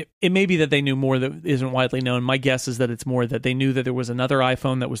 It may be that they knew more that isn't widely known. My guess is that it's more that they knew that there was another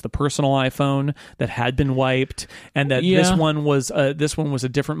iPhone that was the personal iPhone that had been wiped, and that this one was a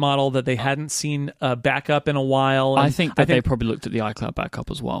different model that they hadn't seen backup in a while. And I think they probably looked at the iCloud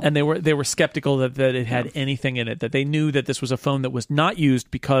backup as well, and they were skeptical that it had anything in it. That they knew that this was a phone that was not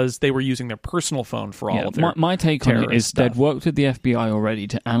used because they were using their personal phone for all of their. My take on it is stuff. They'd worked with the FBI already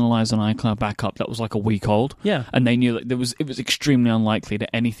to analyze an iCloud backup that was like a week old. Yeah, and they knew that it was extremely unlikely that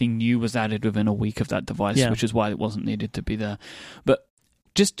anything new was added within a week of that device, which is why it wasn't needed to be there. But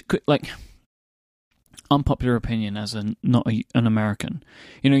just like unpopular opinion as not an American,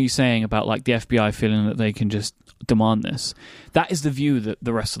 you're saying about like the FBI feeling that they can just demand this. That is the view that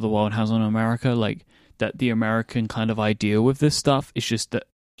the rest of the world has on America. Like that the American kind of idea with this stuff is just that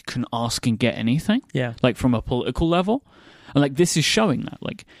you can ask and get anything. Yeah, like from a political level, and like this is showing that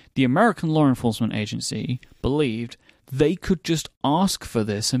like the American law enforcement agency believed they could just ask for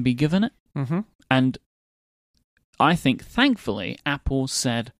this and be given it. Mm-hmm. And I think, thankfully, Apple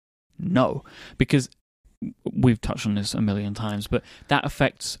said no. Because we've touched on this a million times, but that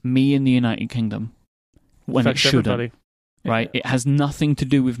affects me in the United Kingdom when it shouldn't. Everybody. Right? It has nothing to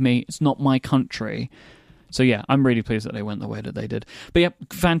do with me. It's not my country. So yeah, I'm really pleased that they went the way that they did. But yeah,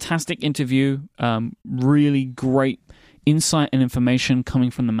 fantastic interview. Really great insight and information coming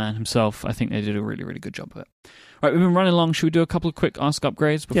from the man himself. I think they did a really, really good job of it. Right, we've been running along. Should we do a couple of quick Ask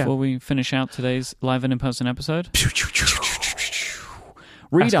Upgrades before we finish out today's live and in-person episode?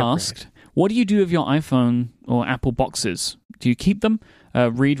 Reed asked, what do you do with your iPhone or Apple boxes? Do you keep them?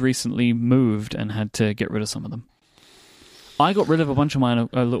 Reed recently moved and had to get rid of some of them. I got rid of a bunch of mine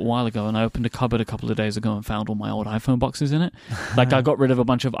a little while ago, and I opened a cupboard a couple of days ago and found all my old iPhone boxes in it. Like, I got rid of a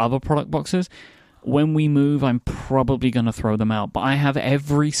bunch of other product boxes. When we move, I'm probably going to throw them out. But I have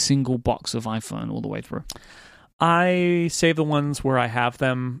every single box of iPhone all the way through. I save the ones where I have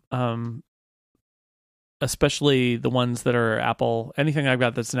them, especially the ones that are Apple. Anything I've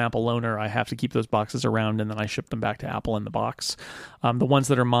got that's an Apple loaner, I have to keep those boxes around, and then I ship them back to Apple in the box. The ones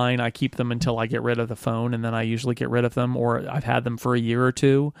that are mine, I keep them until I get rid of the phone, and then I usually get rid of them, or I've had them for a year or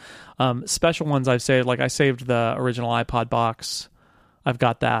two. Special ones I've saved, like I saved the original iPod box. I've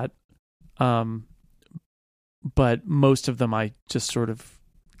got that. But most of them I just sort of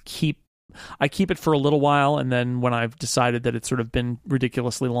keep I keep it for a little while, and then when I've decided that it's sort of been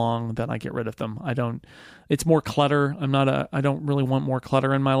ridiculously long, then I get rid of them. It's more clutter. I don't really want more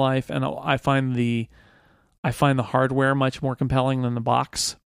clutter in my life, and I find the hardware much more compelling than the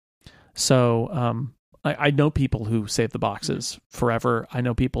box. So I know people who save the boxes forever. I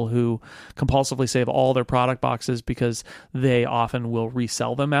know people who compulsively save all their product boxes because they often will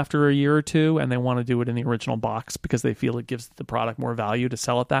resell them after a year or two, and they want to do it in the original box because they feel it gives the product more value to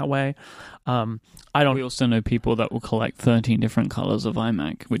sell it that way. We also know people that will collect 13 different colors of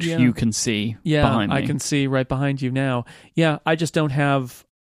iMac, which you can see behind me. I can see right behind you now. Yeah, I just don't have...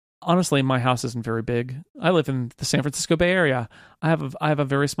 Honestly, my house isn't very big. I live in the San Francisco Bay Area. I have a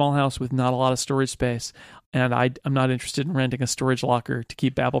very small house with not a lot of storage space, and I'm not interested in renting a storage locker to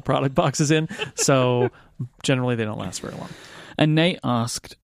keep Apple product boxes in. So generally, they don't last very long. And Nate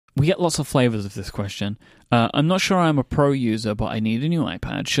asked, we get lots of flavors of this question. I'm not sure I'm a Pro user, but I need a new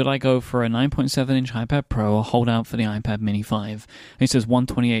iPad. Should I go for a 9.7-inch iPad Pro or hold out for the iPad Mini 5? And he says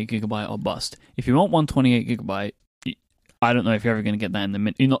 128 gigabyte or bust. If you want 128 gigabyte, I don't know if you're ever going to get that in the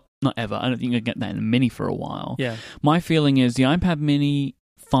Mini. Not ever. I don't think you're going to get that in the Mini for a while. Yeah. My feeling is the iPad Mini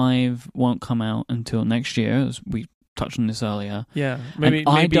 5 won't come out until next year, as we touched on this earlier. Yeah.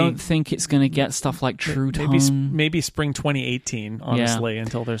 I don't think it's going to get stuff like True Tone. Maybe spring 2018, honestly,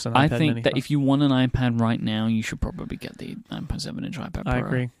 until there's an iPad Mini. I think that if you want an iPad right now, you should probably get the 9.7-inch iPad Pro. I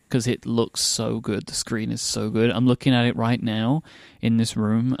agree. Because it looks so good. The screen is so good. I'm looking at it right now in this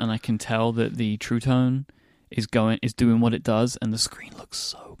room, and I can tell that the True Tone is doing what it does, and the screen looks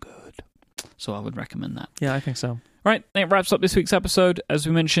so good. So I would recommend that. Yeah, I think so. Right, that wraps up this week's episode. As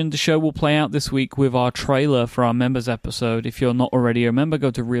we mentioned, the show will play out this week with our trailer for our members episode. If you're not already a member, go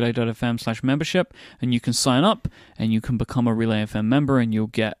to relay.fm/membership, and you can sign up, and you can become a Relay FM member, and you'll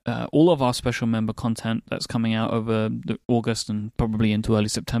get all of our special member content that's coming out over August and probably into early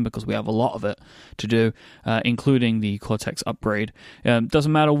September, because we have a lot of it to do, including the Cortex upgrade.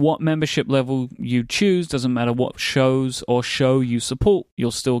 Doesn't matter what membership level you choose, doesn't matter what shows or show you support, you'll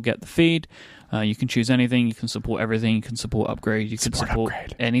still get the feed. You can choose anything. You can support everything. You can support upgrade. You can support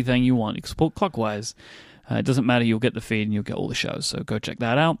anything you want. You can support Clockwise. It doesn't matter. You'll get the feed and you'll get all the shows. So go check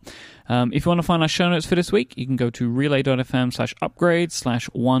that out. If you want to find our show notes for this week, you can go to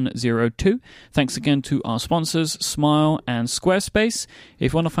relay.fm/upgrade/102. Thanks again to our sponsors, Smile and Squarespace.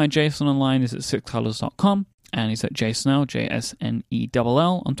 If you want to find Jason online, it's at sixcolors.com. And he's at JSnell,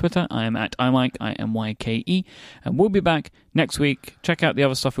 JSNELL on Twitter. I am at iMyke, IMYKE. And we'll be back next week. Check out the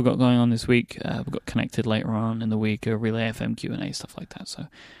other stuff we've got going on this week. We've got Connected later on in the week, Relay FM Q&A, stuff like that. So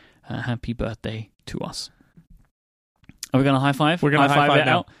happy birthday to us. Are we going to high five? We're going to high five it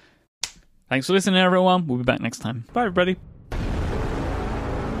now. out. Thanks for listening, everyone. We'll be back next time. Bye, everybody.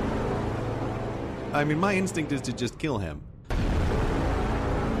 I mean, my instinct is to just kill him.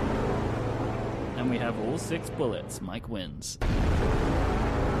 And we have all 6 bullets. Mike wins.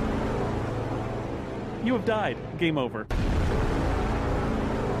 You have died. Game over.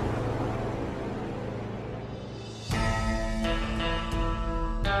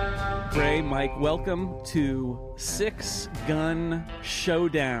 Gray, Mike, welcome to 6 Gun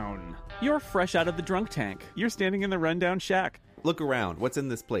Showdown. You're fresh out of the drunk tank. You're standing in the rundown shack. Look around. What's in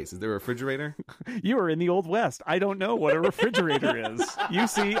this place? Is there a refrigerator? You are in the Old West. I don't know what a refrigerator is. You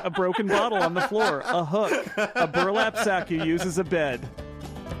see a broken bottle on the floor, a hook, a burlap sack you use as a bed.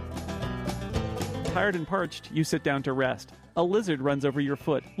 Tired and parched, you sit down to rest. A lizard runs over your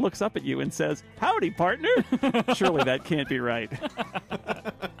foot, looks up at you, and says, "Howdy, partner." Surely that can't be right.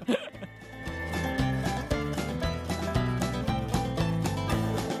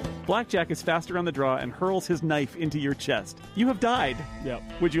 Blackjack is faster on the draw and hurls his knife into your chest. You have died. Yep.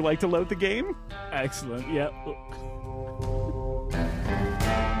 Would you like to load the game? Excellent. Yep.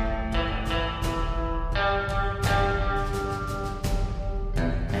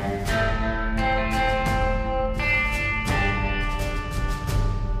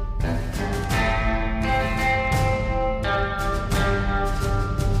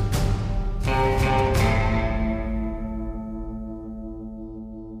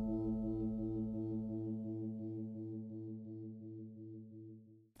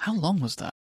 How long was that?